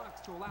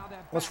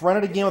 Let's run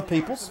it again with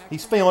Peoples.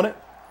 He's feeling it.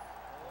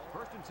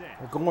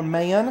 We're going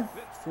man.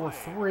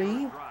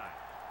 4-3.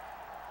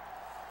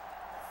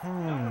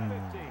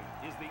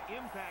 Is the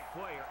impact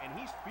player, and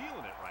he's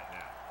feeling it right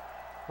now.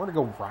 We're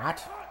going to go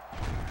right.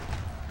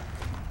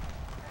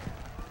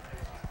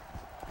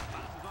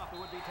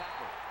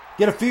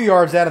 Get a few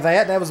yards out of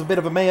that. That was a bit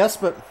of a mess,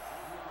 but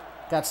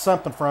got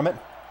something from it.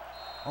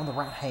 On the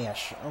right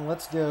hash.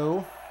 Let's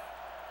go.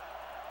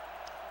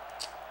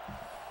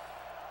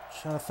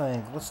 Trying to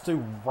think. Let's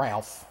do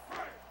Ralph.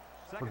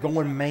 We're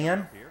going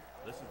man.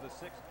 This is the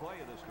 6th play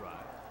of this drive.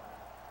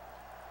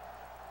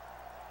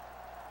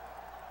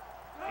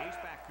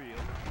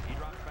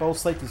 Both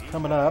safeties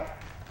coming up.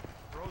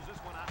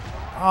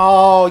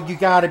 Oh, you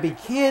got to be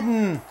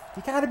kidding.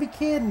 You got to be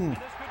kidding.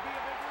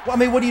 Well, I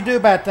mean, what do you do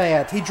about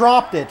that? He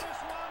dropped it.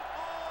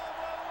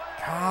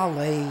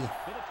 Golly.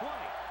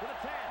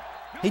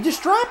 He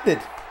just dropped it.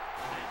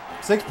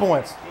 6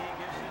 points.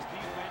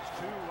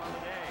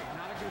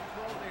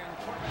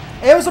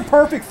 It was a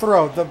perfect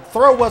throw. The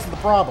throw wasn't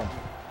the problem.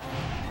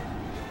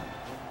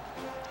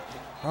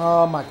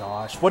 Oh my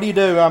gosh. What do you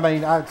do? I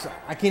mean, I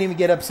can't even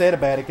get upset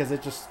about it because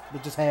it just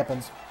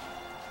happens.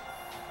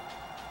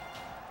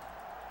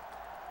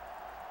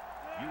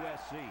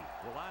 USC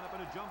will line up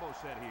in a jumbo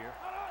set here.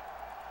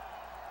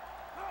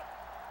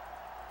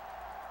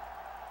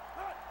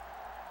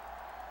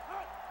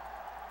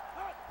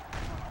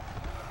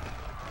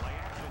 Play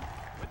action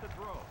with the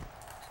throw.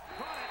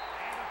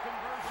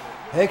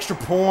 Extra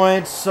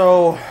points,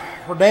 so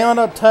we're down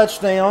a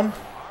touchdown.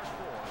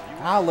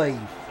 Golly.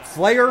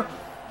 Flair,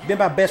 been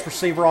my best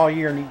receiver all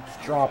year, and he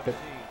just dropped it.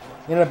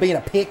 Ended up being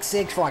a pick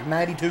 6 for like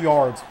 92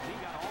 yards.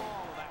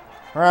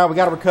 All right, we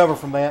got to recover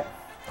from that.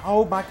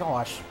 Oh, my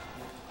gosh.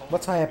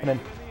 What's happening?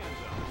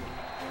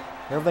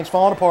 Everything's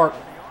falling apart.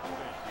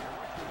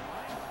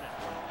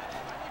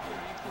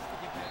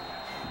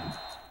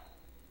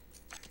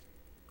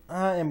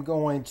 I am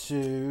going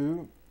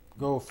to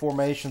go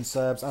formation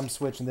subs. I'm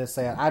switching this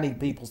out. I need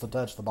Peoples to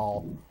touch the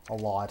ball a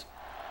lot.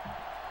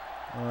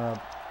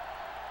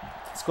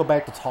 Let's go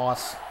back to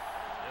toss.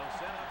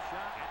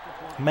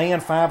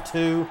 Man 5-2.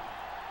 UNLV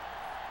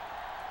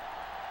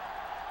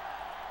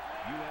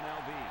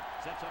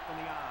sets up in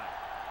the eye.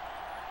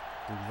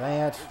 Do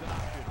that. Here's an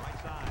option, right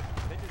side.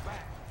 Pitches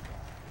back.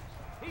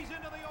 He's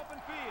into the open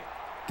field.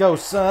 Go,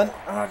 son.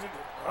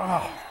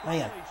 Oh,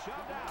 man.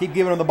 Keep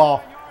giving him the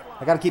ball.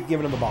 I got to keep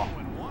giving him the ball.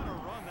 And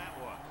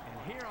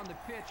here on the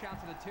pitch out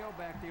to the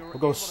tailback, they were We'll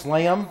go able to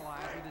slam.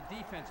 capitalize with the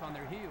defense on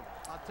their heels.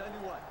 I'll tell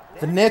you what.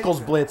 The nickel's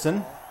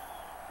blitzing.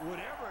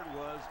 Whatever it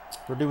was,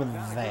 We're doing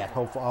that.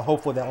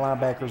 Hopefully that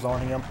linebacker's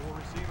on him. four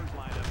receivers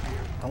lined up here.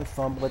 Don't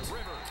fumble it. Rivers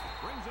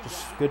brings him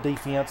Just down. good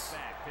defense.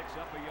 Back, picks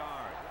up a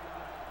yard.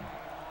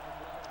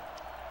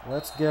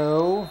 Let's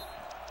go.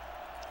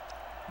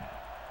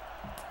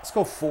 Let's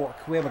go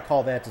fork. We haven't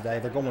called that today.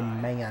 They're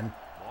going man.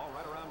 Ball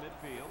right around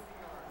midfield.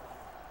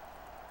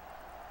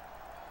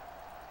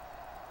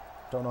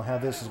 Don't know how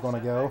this is going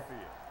to go.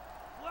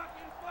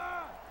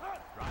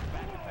 Drive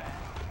back to pass.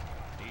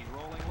 He's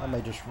rolling I left.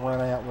 may just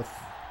run out with.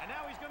 And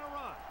now he's going to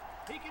run.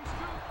 He can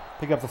scoop.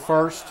 Pick up the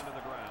first. Down to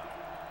the ground.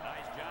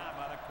 Nice job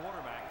by the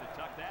quarterback to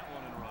tuck that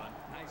one and run.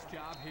 Nice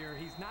job here.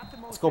 He's not the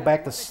most Let's go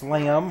back to athletic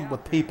slam quarterback with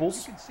out there.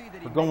 Peoples. You can see that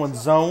he We're going makes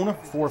up zone,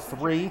 for his 4-3.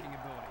 decision-making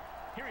ability.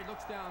 Here he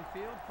looks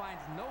downfield,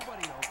 finds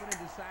nobody open, and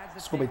decides to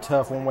It's gonna be take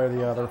tough off one way or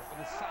the and other. comes up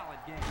with a solid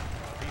game.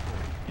 People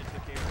gets the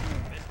carry.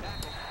 Missed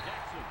tackle.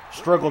 Jackson.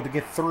 Struggled to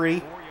get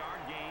 3. 4-yard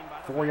gain by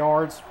the 4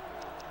 yards.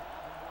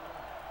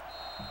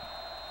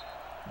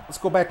 Let's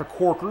go back to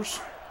Corkers.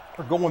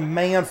 We're going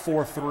man 4-3. And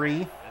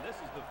this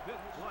is the fifth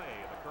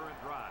play of the current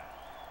drive.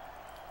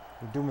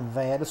 We're doing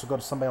that. This will go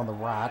to somebody on the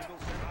right. Eagles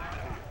center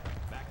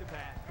back. Back to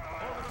pass.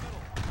 Over the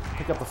middle.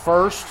 Pick up the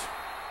first.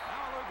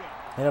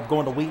 Hallelujah. End up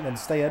going to Wheaton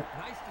instead.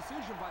 Nice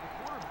decision by the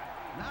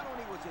quarterback. Not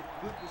only was it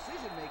good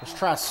decision making. Let's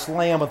try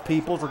slam with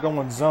Peoples. We're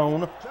going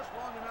zone. Just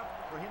long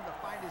enough for him to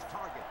find his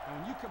target. And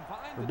when you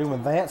combine We're the doing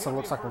two, that, so it it'll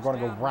looks be a like we're first gonna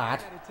go down right.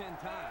 9 out of 10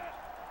 times.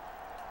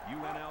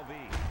 UNLV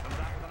comes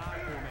out with an I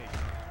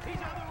formation. He's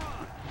on the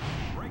run.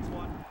 Breaks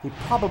one. He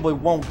probably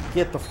won't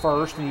get the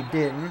first, and he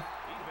didn't. He's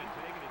been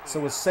taking it to So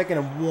the it's 2nd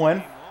and 1.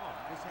 This halfback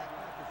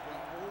has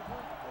went over,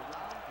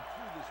 around, and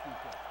through this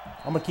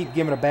defense. I'm going to keep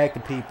giving it back to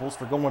Peoples.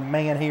 We're going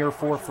man here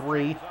 4-3. up when in the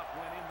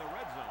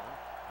red zone,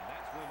 and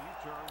that's when you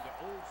turn to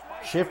Old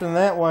Spice. Shifting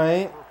that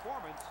way.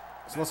 Performance.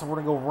 So looks like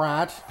we're going to go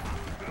right.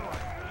 He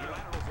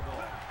laterals the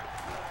ball.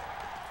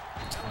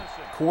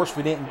 Of course,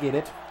 we didn't get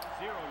it.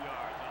 0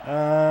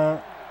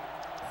 yards.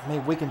 I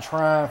mean, we can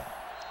try.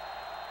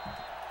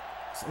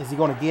 Is he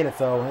going to get it,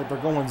 though? They're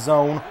going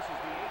zone. This is the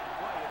 8th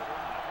play of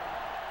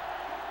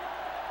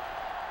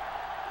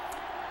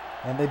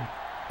the drive. And they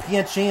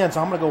pinch in,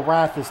 so I'm going to go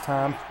right this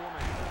time. Formation.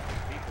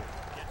 People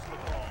gets the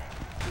ball.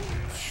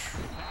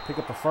 Pick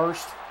up the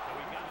first. So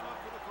he got enough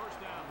for the first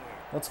down there.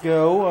 Let's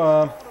go. To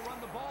run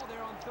the ball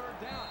there on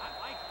 3rd down. I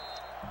like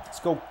it. Let's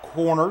go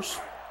corners.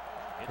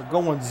 They're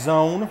going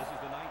zone. This is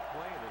the 9th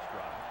play of this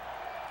drive.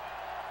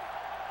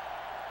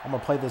 I'm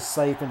going to play this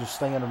safe and just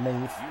stay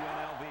underneath.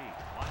 UNLV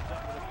lines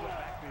up with a split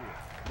backfield.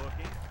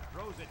 Looking,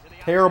 throws it to the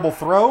Terrible outside.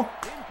 throw.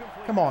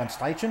 Incomplete. Come on,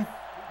 Steichen.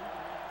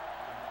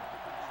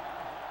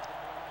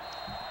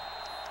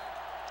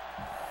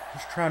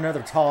 Let's try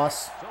another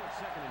toss. So it's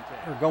 2nd and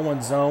 10. We're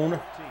going zone.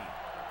 13.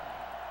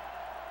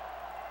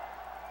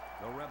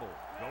 The Rebels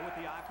go with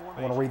the I I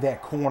formation. want to read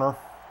that corner.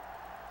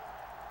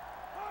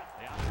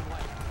 The option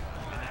left.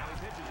 And now he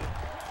pitches it.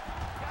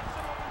 Got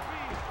some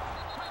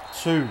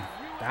open field.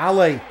 2.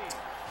 Dale.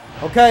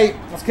 Okay,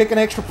 let's kick an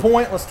extra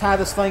point. Let's tie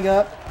this thing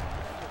up.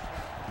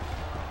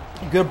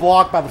 Good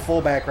block by the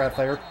fullback right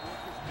there.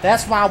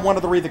 That's why I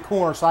wanted to read the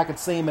corner so I could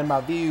see him in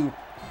my view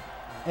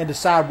and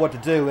decide what to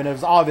do. And it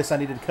was obvious I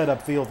needed to cut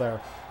up field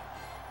there.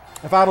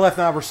 If I'd left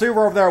my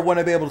receiver over there, I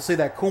wouldn't be able to see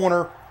that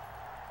corner.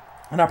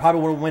 And I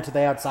probably would have went to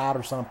the outside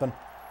or something.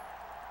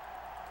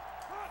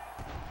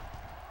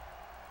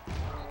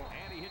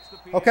 And he hits the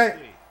PhD. Okay.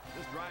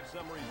 This drive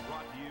summary is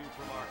brought to you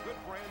from our good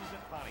friends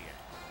at Pontiac.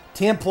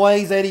 10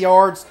 plays, 80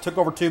 yards. Took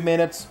over 2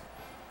 minutes.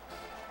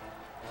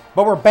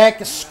 But we're back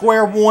to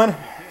square one.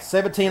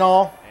 17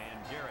 all.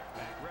 And Garrett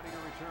back ready to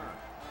return.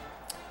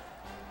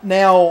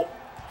 Now,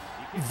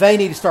 they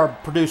need to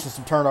start producing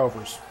some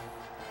turnovers.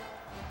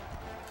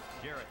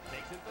 Garrett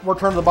takes it. We're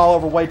turning the ball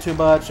over way too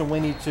much, and we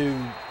need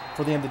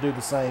for them to do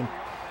the same. The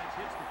offense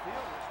hits the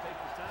field. Let's take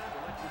this time to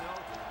let you know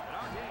that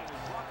our game is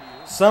brought to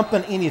you.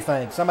 Something,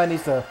 anything. Somebody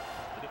needs to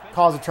The defense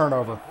cause a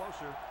turnover.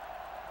 closer.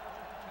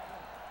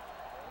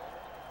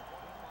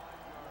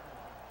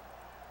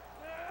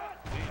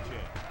 DJ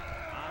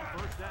on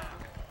 1st down.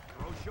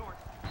 Throw short.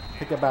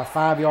 Pick up about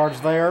 5 yards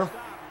there.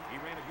 He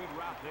ran a good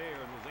route there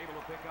and was able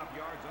to pick up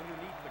yards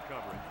underneath the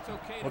coverage. It's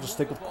okay We'll to just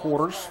move stick with the ball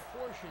quarters. in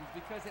small portions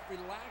because it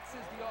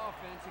relaxes the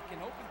offense. It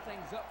can open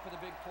things up for the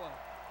big play.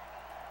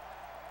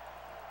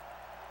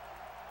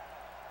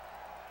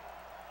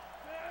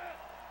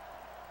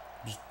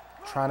 Just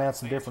trying out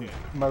some different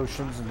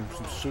motions and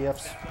some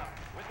shifts.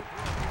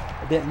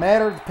 It didn't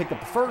matter. Pick up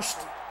the first.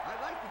 I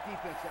like the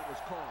defense that was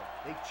called.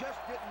 They just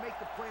didn't make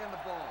the play on the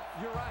ball.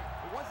 You're right.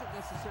 It wasn't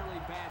necessarily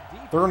bad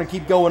defense. They're going to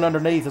keep going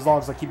underneath as long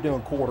as they keep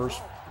doing quarters.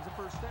 It was a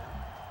first down.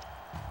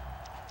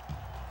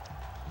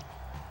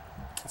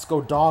 Let's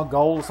go dog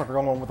goal. Looks like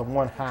we're going with a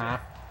 1 high.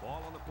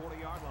 Ball on the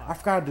 40-yard line. I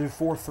forgot to do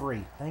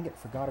 4-3. Dang it,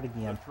 forgot it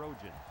again. The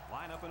Trojans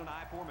line up in an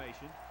I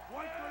formation.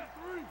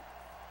 1-3-3.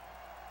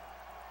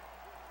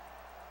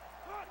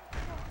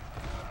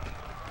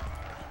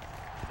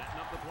 Setting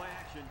up the play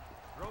action.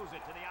 Throws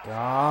it to the outside.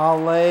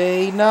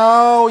 Golly,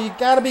 no, you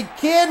gotta be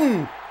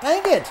kidding.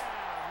 Dang it.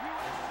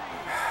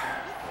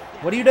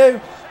 What do you do?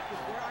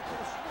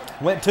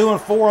 Went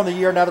 2-4 on the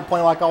year, now they're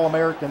playing like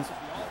All-Americans.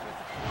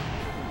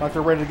 Like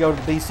they're ready to go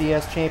to the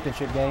BCS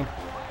championship game.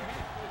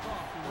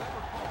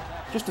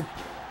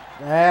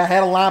 I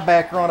had a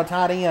linebacker on a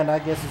tight end. I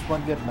guess this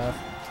wasn't good enough.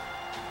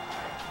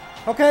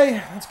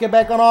 Okay, let's get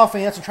back on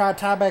offense and try to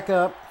tie back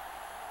up.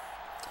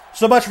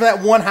 So much for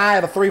that one high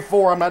of a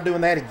 3-4. I'm not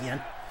doing that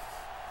again.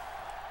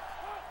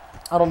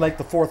 I don't think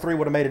the 4-3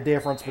 would have made a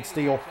difference, but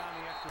still.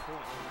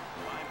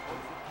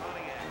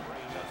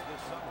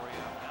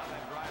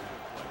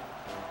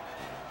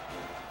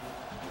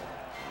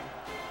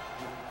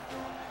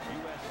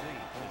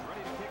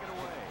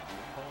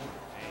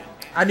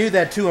 I knew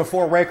that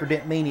 2-4 record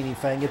didn't mean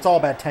anything. It's all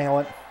about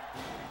talent.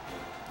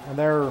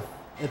 And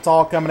it's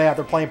all coming out.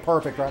 They're playing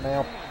perfect right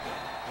now.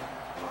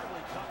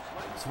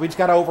 So we just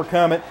got to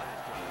overcome it.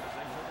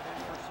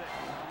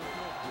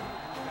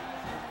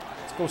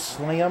 Let's go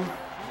slam.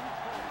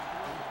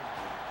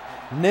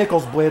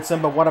 Nichols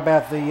blitzing, but what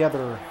about the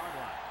other?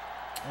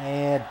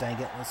 Dang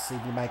it. Let's see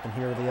if you can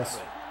hear this.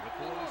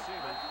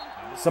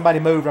 Somebody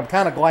moved. I'm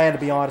kind of glad, to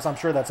be honest. I'm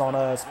sure that's on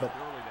us, but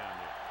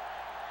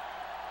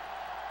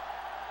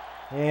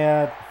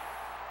yeah,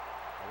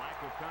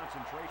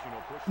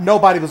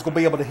 nobody was going to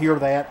be able to hear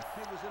that.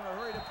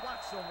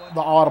 The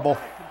audible.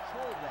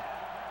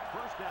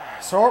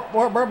 So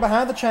we're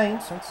behind the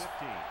chains. That's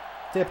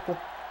typical.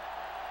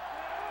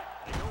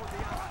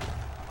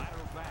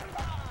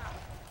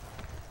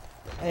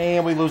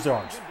 And we lose the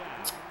arms.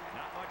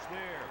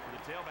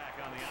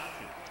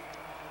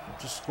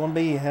 Just going to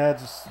be,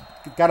 just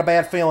got a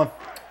bad feeling.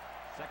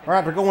 All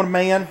right, they're going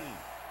man.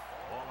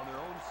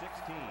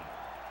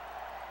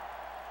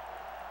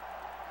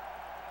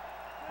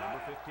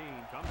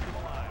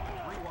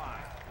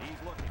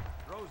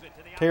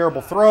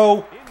 Terrible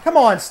throw. Come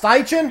on,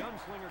 Steichen.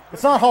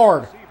 It's not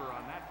hard.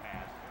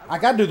 I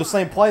got to do the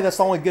same play. That's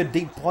the only good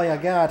deep play I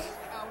got.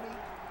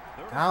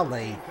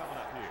 Golly.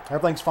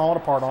 Everything's falling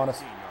apart on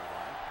us.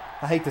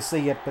 I hate to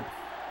see it, but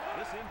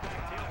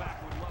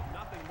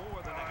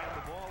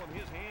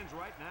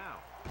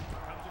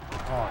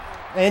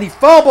and he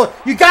fumbled.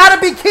 You got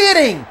to be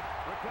kidding.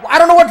 I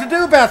don't know what to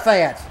do about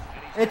that.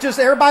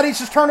 Everybody's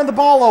just turning the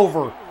ball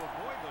over.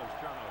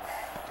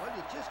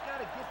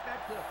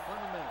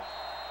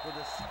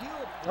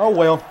 Oh,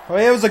 well.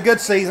 It was a good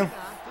season.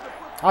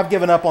 I've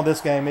given up on this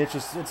game. You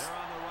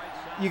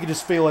can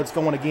just feel it's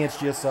going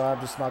against you, so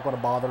I'm just not going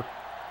to bother.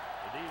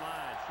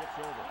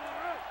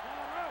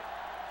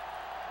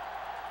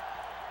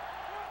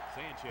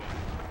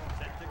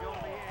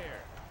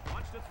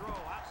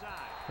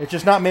 It's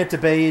just not meant to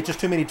be. It's just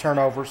too many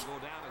turnovers.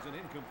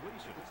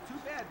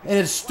 And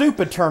it's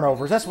stupid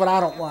turnovers. That's what I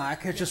don't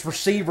like. It's just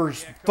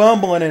receivers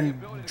fumbling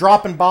and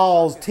dropping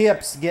balls,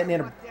 tips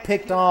getting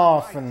picked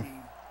off, and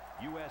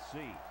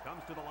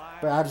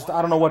but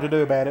I don't know what to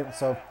do about it.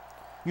 So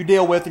you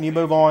deal with it and you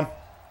move on.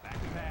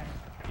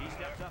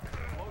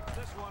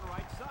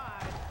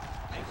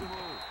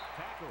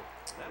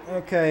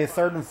 Okay,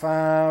 3rd and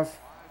 5.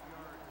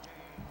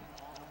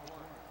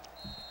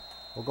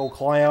 We'll go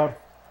Cloud.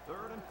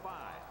 3rd and 5.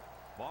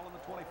 Ball on the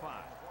 25.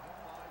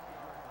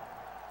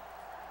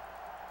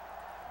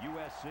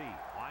 USC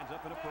lines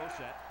up in a pro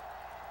set.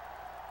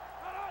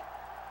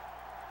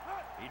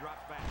 He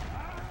drops back.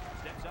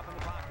 Steps up in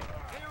the pocket.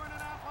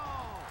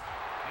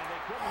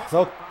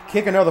 They'll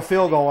kick another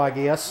field goal, I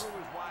guess.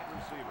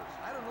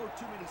 I don't know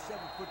too many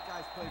 7-foot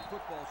guys play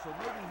football, so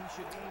maybe he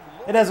should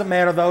aim. It doesn't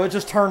matter, though. It's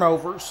just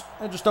turnovers.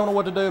 I just don't know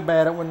what to do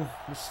about it when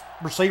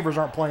receivers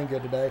aren't playing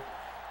good today.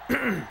 Comes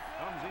in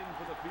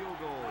for the field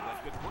goal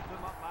that could put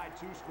them up by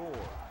 2 scores.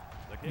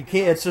 You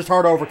can't. It's just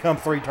hard to overcome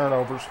 3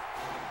 turnovers.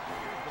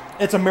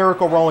 It's a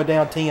miracle we're only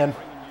down 10.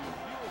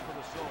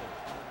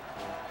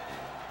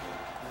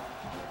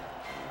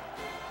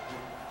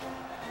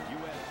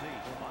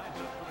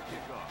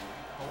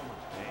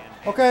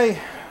 Okay.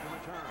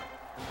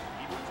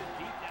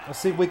 Let's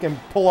see if we can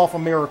pull off a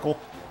miracle.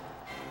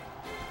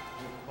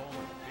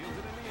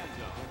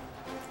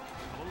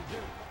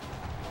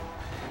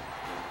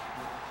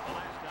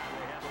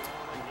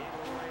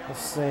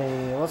 Let's see.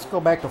 Let's go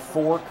back to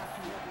fork.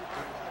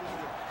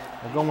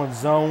 We're going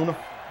zone.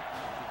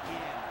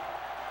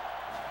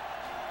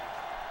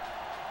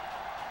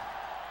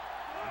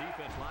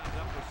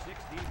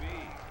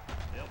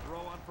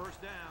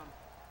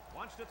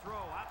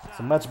 It's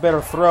a much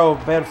better throw,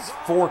 best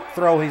fork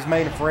throw he's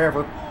made in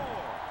forever.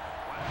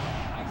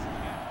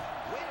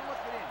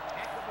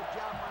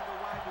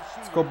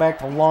 Let's go back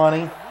to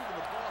Lonnie.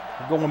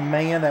 We're going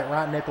man, that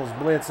right nickel's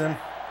blitzing.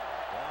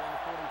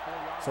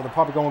 So they're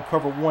probably going to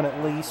cover 1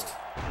 at least.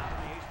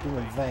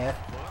 Doing that.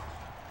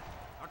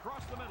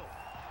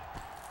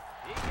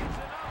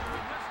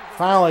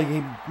 Finally,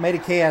 he made a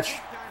catch.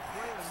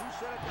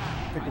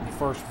 Picked up the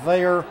first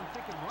there.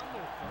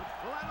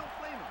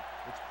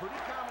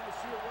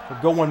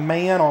 We're going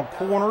man on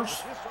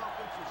corners.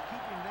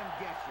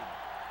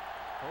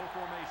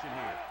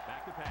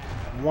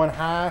 one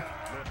high.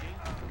 Looking,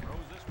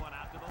 throws this one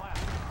out to the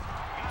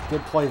left.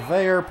 Good play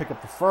there. Pick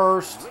up the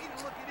first. Way to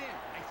look it in.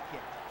 Nice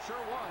catch. Sure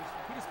was.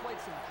 He displayed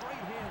some great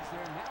hands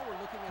there. Now we're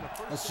looking at a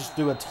first Let's down. just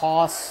do a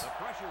toss. The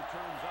pressure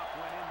turns up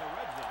when in the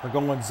red zone. We're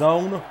going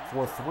zone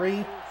for 3.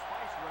 Old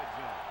Spice red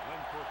zone.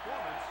 When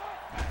performance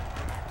matters.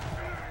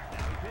 Now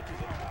he pitches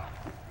it.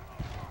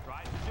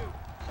 Tries to shoot.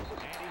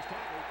 And he's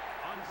tackled.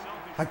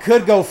 Unselfish. I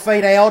could go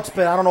fade out,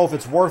 but I don't know if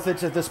it's worth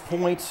it at this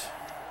point.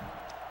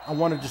 I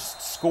want to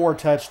just score a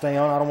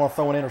touchdown. I don't want to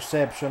throw an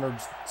interception or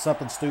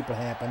something stupid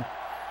happen.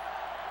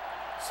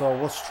 So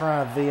let's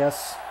try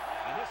this.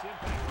 And this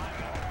impact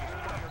linebacker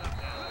just fired up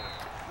down there.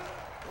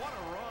 What a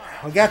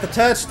run. We got the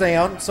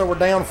touchdown, so we're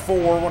down 4.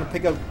 We want to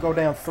go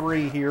down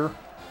 3 here.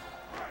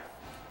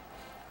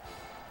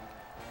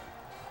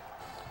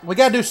 We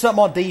got to do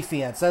something on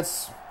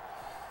defense.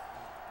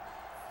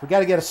 We got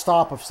to get a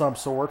stop of some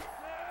sort.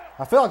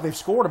 I feel like they've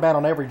scored about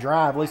on every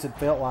drive. At least it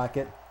felt like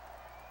it.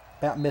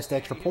 About missed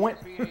extra point.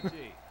 So we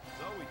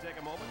take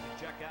a moment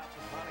to check out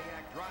the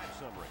Pontiac drive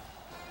summary.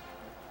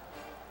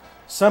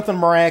 Something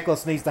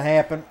miraculous needs to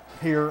happen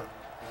here. And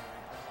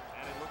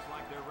it looks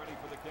like they're ready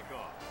for the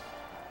kickoff.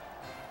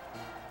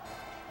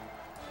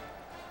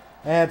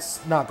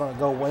 That's not going to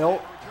go well.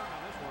 Return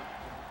on this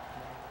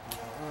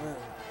one.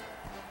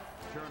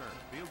 Turner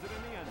fields it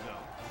in the end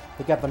zone.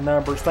 They got the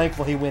numbers.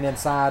 Thankfully, he went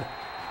inside. The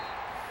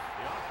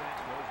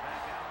offense goes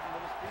back out into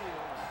the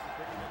field after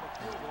picking up a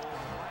field goal in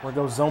the last. We're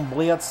going to go zone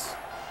blitz.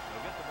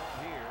 They'll get the ball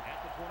here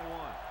at the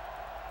 21.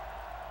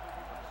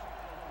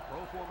 Pro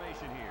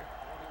formation here.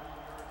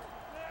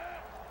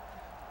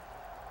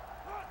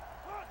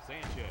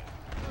 Sanchez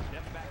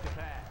steps back to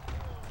pass.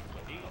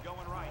 He's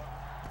going right.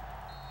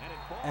 And it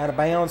falls Out of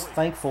bounds,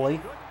 thankfully.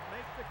 Couldn't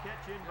make the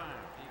catch in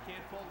bounds. You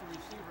can't fault the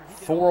receiver. He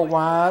did 4 all he could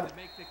wide. to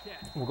make the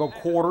catch. We'll go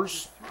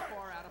quarters. Too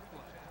far out of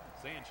play.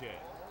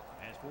 Sanchez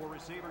has 4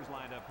 receivers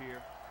lined up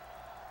here.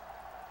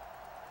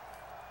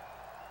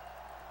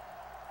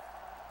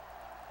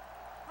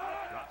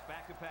 Drops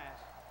back to pass.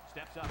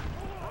 Steps up.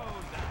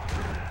 Throws down.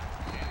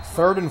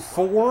 3rd and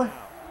 4. Well,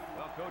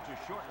 coach,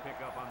 a short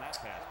pickup on that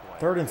pass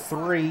play. 3rd and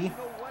 3. You know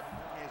what?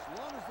 As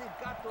long as they've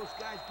got those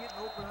guys getting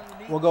open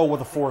underneath, We'll go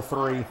with a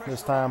 4-3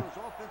 this time.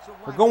 those offensive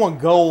We're linemen, going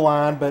goal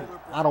line, but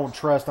I don't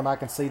trust them. I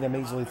can see them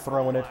easily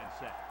throwing it. Line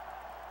set.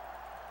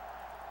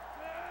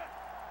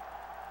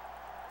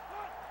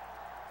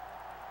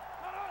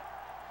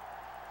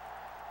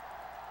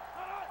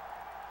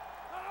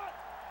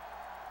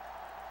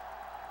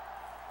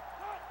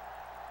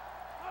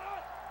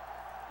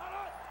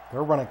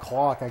 They're running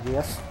clock, I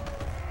guess.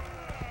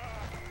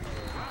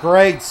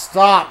 Great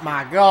stop,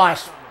 my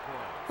gosh.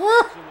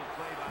 Ah.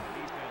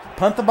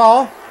 Punt the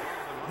ball.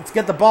 Let's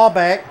get the ball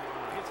back.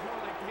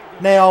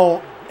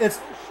 Now, it's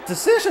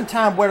decision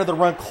time whether to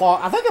run clock.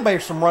 I think I may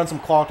run some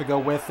clock to go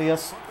with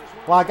this.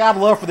 Like, I'd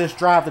love for this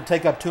drive to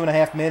take up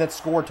 2.5 minutes,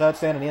 score a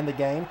touchdown, and end the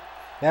game.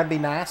 That'd be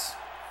nice.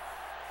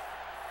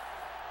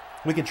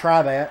 We can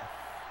try that.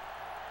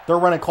 They're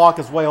running clock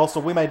as well, so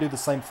we may do the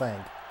same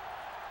thing.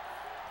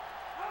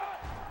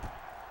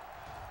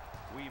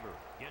 Weaver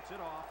gets it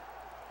off.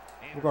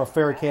 And We're going to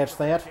fair catch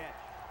that.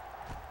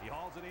 He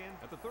hauls it in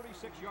at the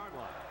 36-yard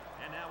line.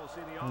 And now we'll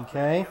see the offense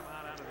Okay. come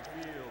out of the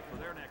field for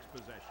their next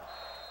possession.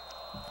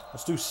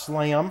 Let's do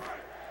slam.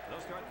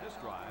 They'll start this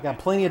drive. Got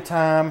plenty of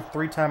time.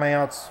 3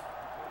 timeouts.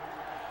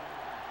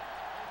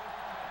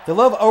 They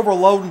love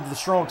overloading to the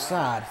strong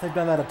side. They've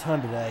done that a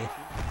ton today.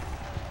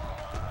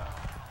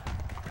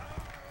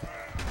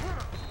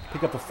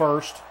 Pick up the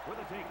first. With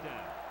a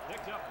takedown.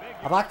 Picks up big.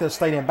 I'd like to have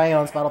stayed in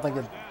bounds, but I don't think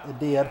it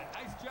did.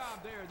 Nice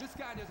job there. This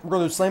guy does We're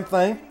going to do the same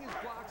thing. hitting his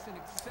blocks and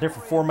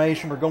Different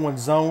formation. We're going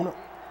zone.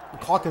 The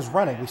clock is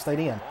running. We stayed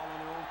in. Ball on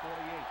their own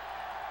 48.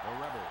 The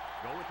Rebels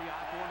go with the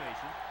I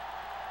formation.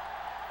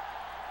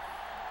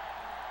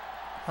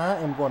 I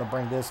am going to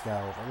bring this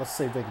guy over. Let's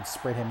see if they can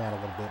spread him out a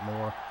little bit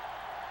more.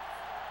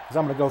 Because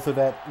I'm going to go through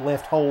that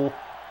left hole.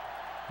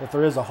 If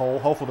there is a hole.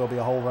 Hopefully there'll be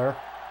a hole there.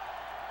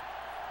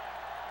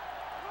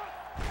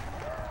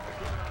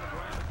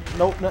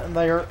 Nope, nothing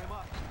there. Him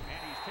up, and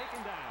he's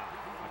taken down.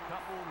 A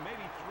couple,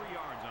 maybe 3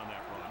 yards on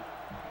that run.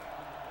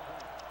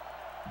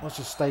 Let's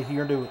just stay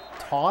here and do it.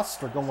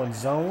 Toss. We're going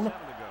zone. 7 to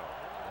go.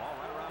 Ball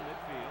right around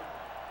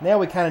midfield. Now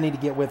we kind of need to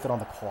get with it on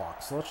the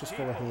clock. So let's just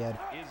go ahead.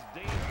 Is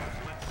dangerous.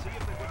 Let's see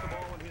if they put the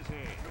ball in his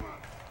hand.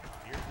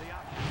 Here's the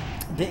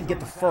option. Didn't get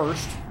the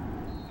first.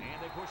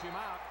 And they push him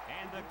out.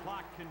 And the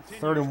clock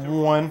continues. 3rd to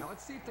and 1. Now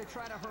let's see if they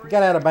try to hurry.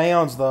 Got out of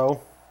bounds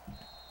though.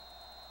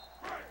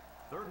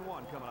 3rd and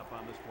 1 coming up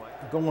on this play.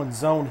 Going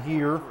zone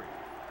here.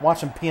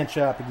 Watch them pinch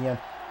up again.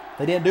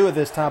 They didn't do it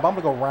this time, but I'm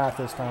going to go right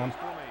this time.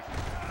 Formation.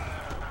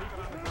 Keep it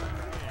on the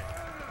ground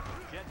again.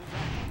 Jets is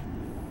action.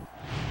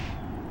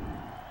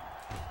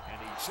 And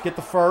he's Just get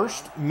the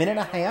first. Minute and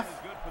a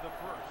half. good for the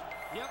first.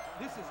 Yep,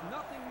 this is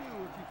nothing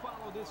new if you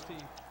follow this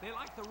team. They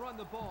like to run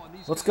the ball. And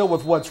these Let's guys go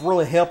with what's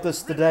really helped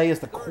us today is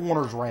the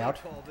corners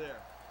route. call there.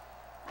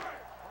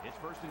 It's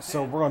 1st and 10.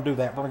 So we're going to do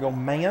that. We're going to go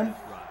man.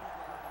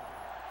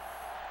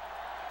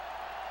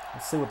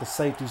 Let's see what the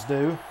safeties do.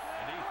 The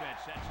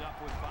defense sets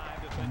up with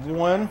 5 defenders.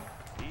 1.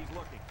 He's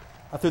looking.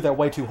 I threw that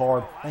way too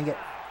hard. Dang it.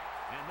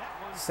 And that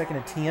one's 2nd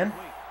and 10.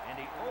 complete. And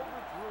he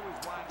overthrew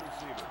his wide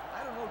receiver.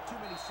 I don't know too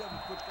many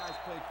 7-foot guys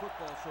play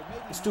football, so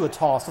maybe Let's do a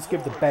toss. Let's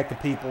give it back to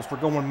Peoples. We're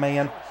going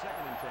man. Now it's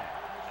 2nd and 10.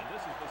 And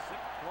this is the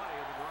 6th play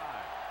of the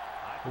drive.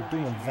 High We're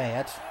doing formation.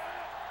 that.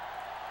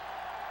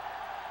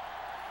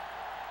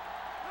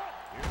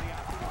 Here's the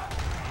option left.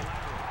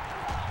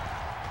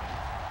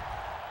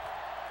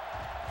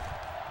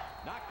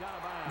 Knocked out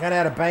of bounds. Got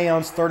out of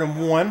bounds. 3rd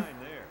and 1. Line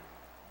there.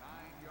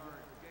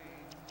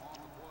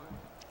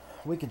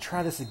 We can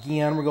try this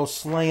again. We're going to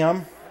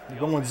slam. We're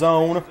going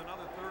zone. It's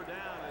another 3rd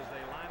down as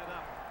they line it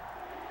up.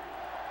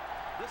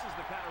 This is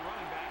the kind of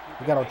running back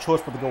who We got no can choice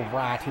make but to go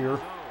right here.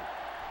 zone.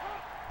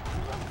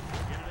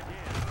 Get it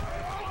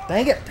again.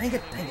 Dang it. Dang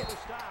it. Dang it.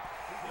 Stop.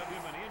 Give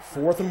him an inch.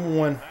 4th and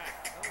 1.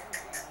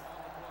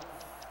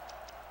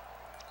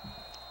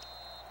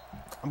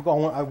 I'm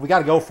going. We got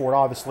to go for it,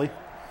 obviously.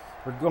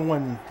 We're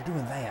doing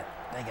that.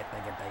 Dang it.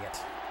 Dang it. Dang it.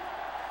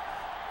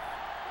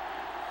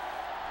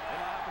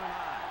 They'll open an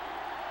eye.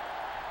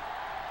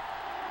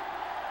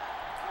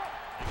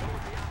 They go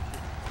with the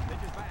option.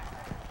 Pitches back.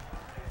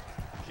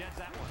 Sheds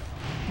that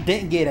one.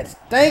 Didn't get it.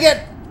 Dang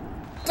it.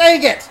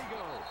 Dang it. Go.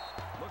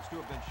 Looks to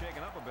have been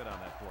shaken up a bit on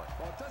that play.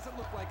 Well, it doesn't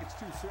look like it's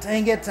too serious.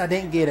 Dang it. I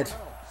didn't get it.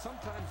 Well,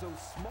 sometimes those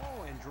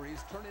small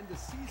injuries turn into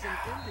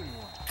season-ending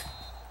ones.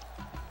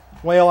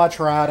 Well, I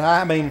tried.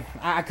 I mean,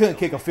 I couldn't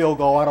kick a field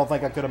goal. I don't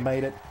think I could have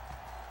made it.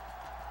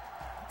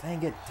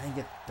 Dang it, dang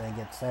it, dang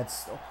it.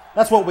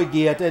 That's what we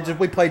get.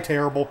 We play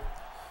terrible.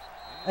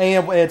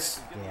 And it's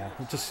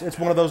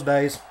one of those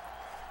days.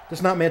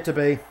 Just not meant to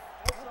be.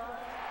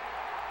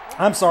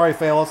 I'm sorry,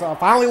 fellas. I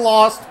finally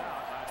lost.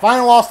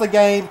 Finally lost the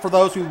game for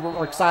those who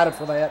were excited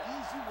for that.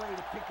 easy way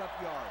to pick up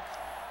yards.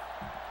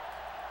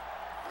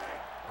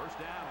 First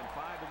down and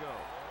 5 to go.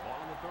 Ball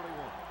on the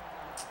 31.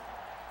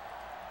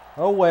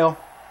 Oh, well.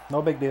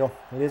 No big deal.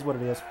 It is what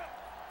it is.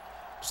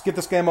 Just get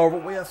this game over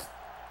with.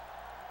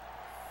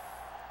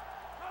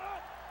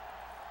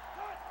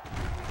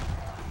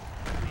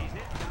 He's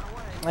hit, got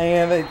away.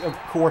 And of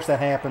course that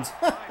happens.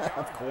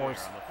 Of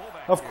course. On the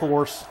fullback Of here.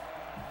 course.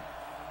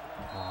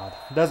 God,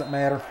 it doesn't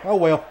matter. Oh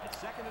well. It's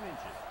 2nd and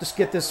inches. Just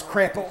get this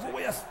crap over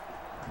with.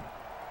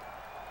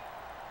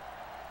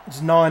 It's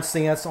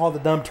nonsense. All the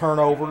dumb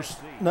turnovers.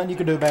 Nothing you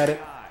can do about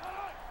it.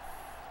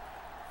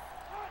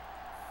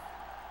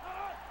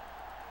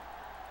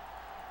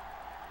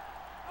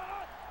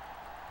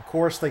 Of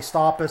course, they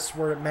stop us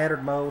where it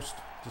mattered most.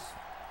 Just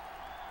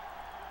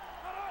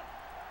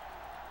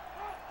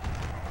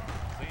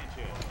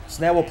Sanchez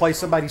so now we'll play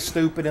somebody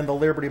stupid in the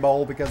Liberty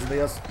Bowl because of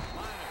this.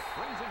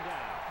 brings him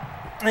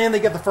down. And they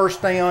get the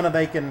first down, and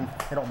it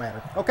don't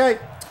matter. Okay.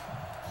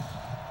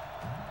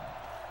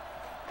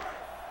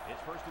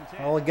 It's 1st and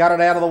 10. Well, we got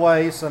it out of the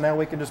way, so now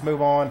we can just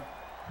move on.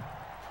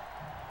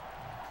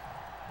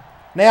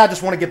 Now I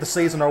just want to get the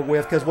season over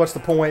with, because what's the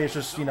point? It's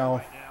just,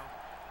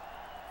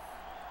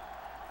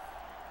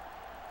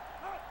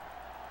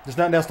 there's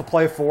nothing else to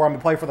play for. I'm going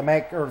to play for the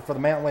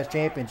Mountain West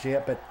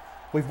Championship, but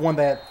we've won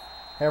that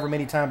however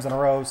many times in a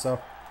row, so.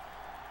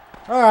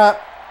 All right.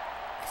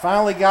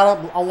 Finally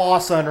got a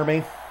loss under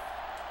me.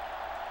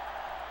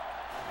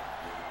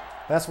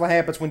 That's what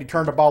happens when you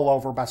turn the ball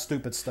over by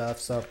stupid stuff,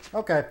 so,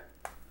 okay.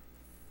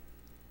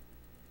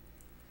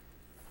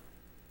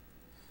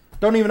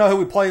 Don't even know who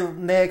we play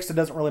next. It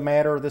doesn't really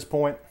matter at this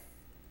point.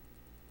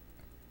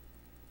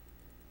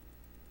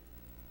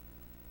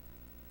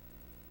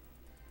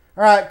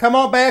 All right, come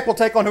on back. We'll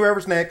take on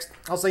whoever's next.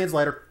 I'll see you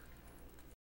later.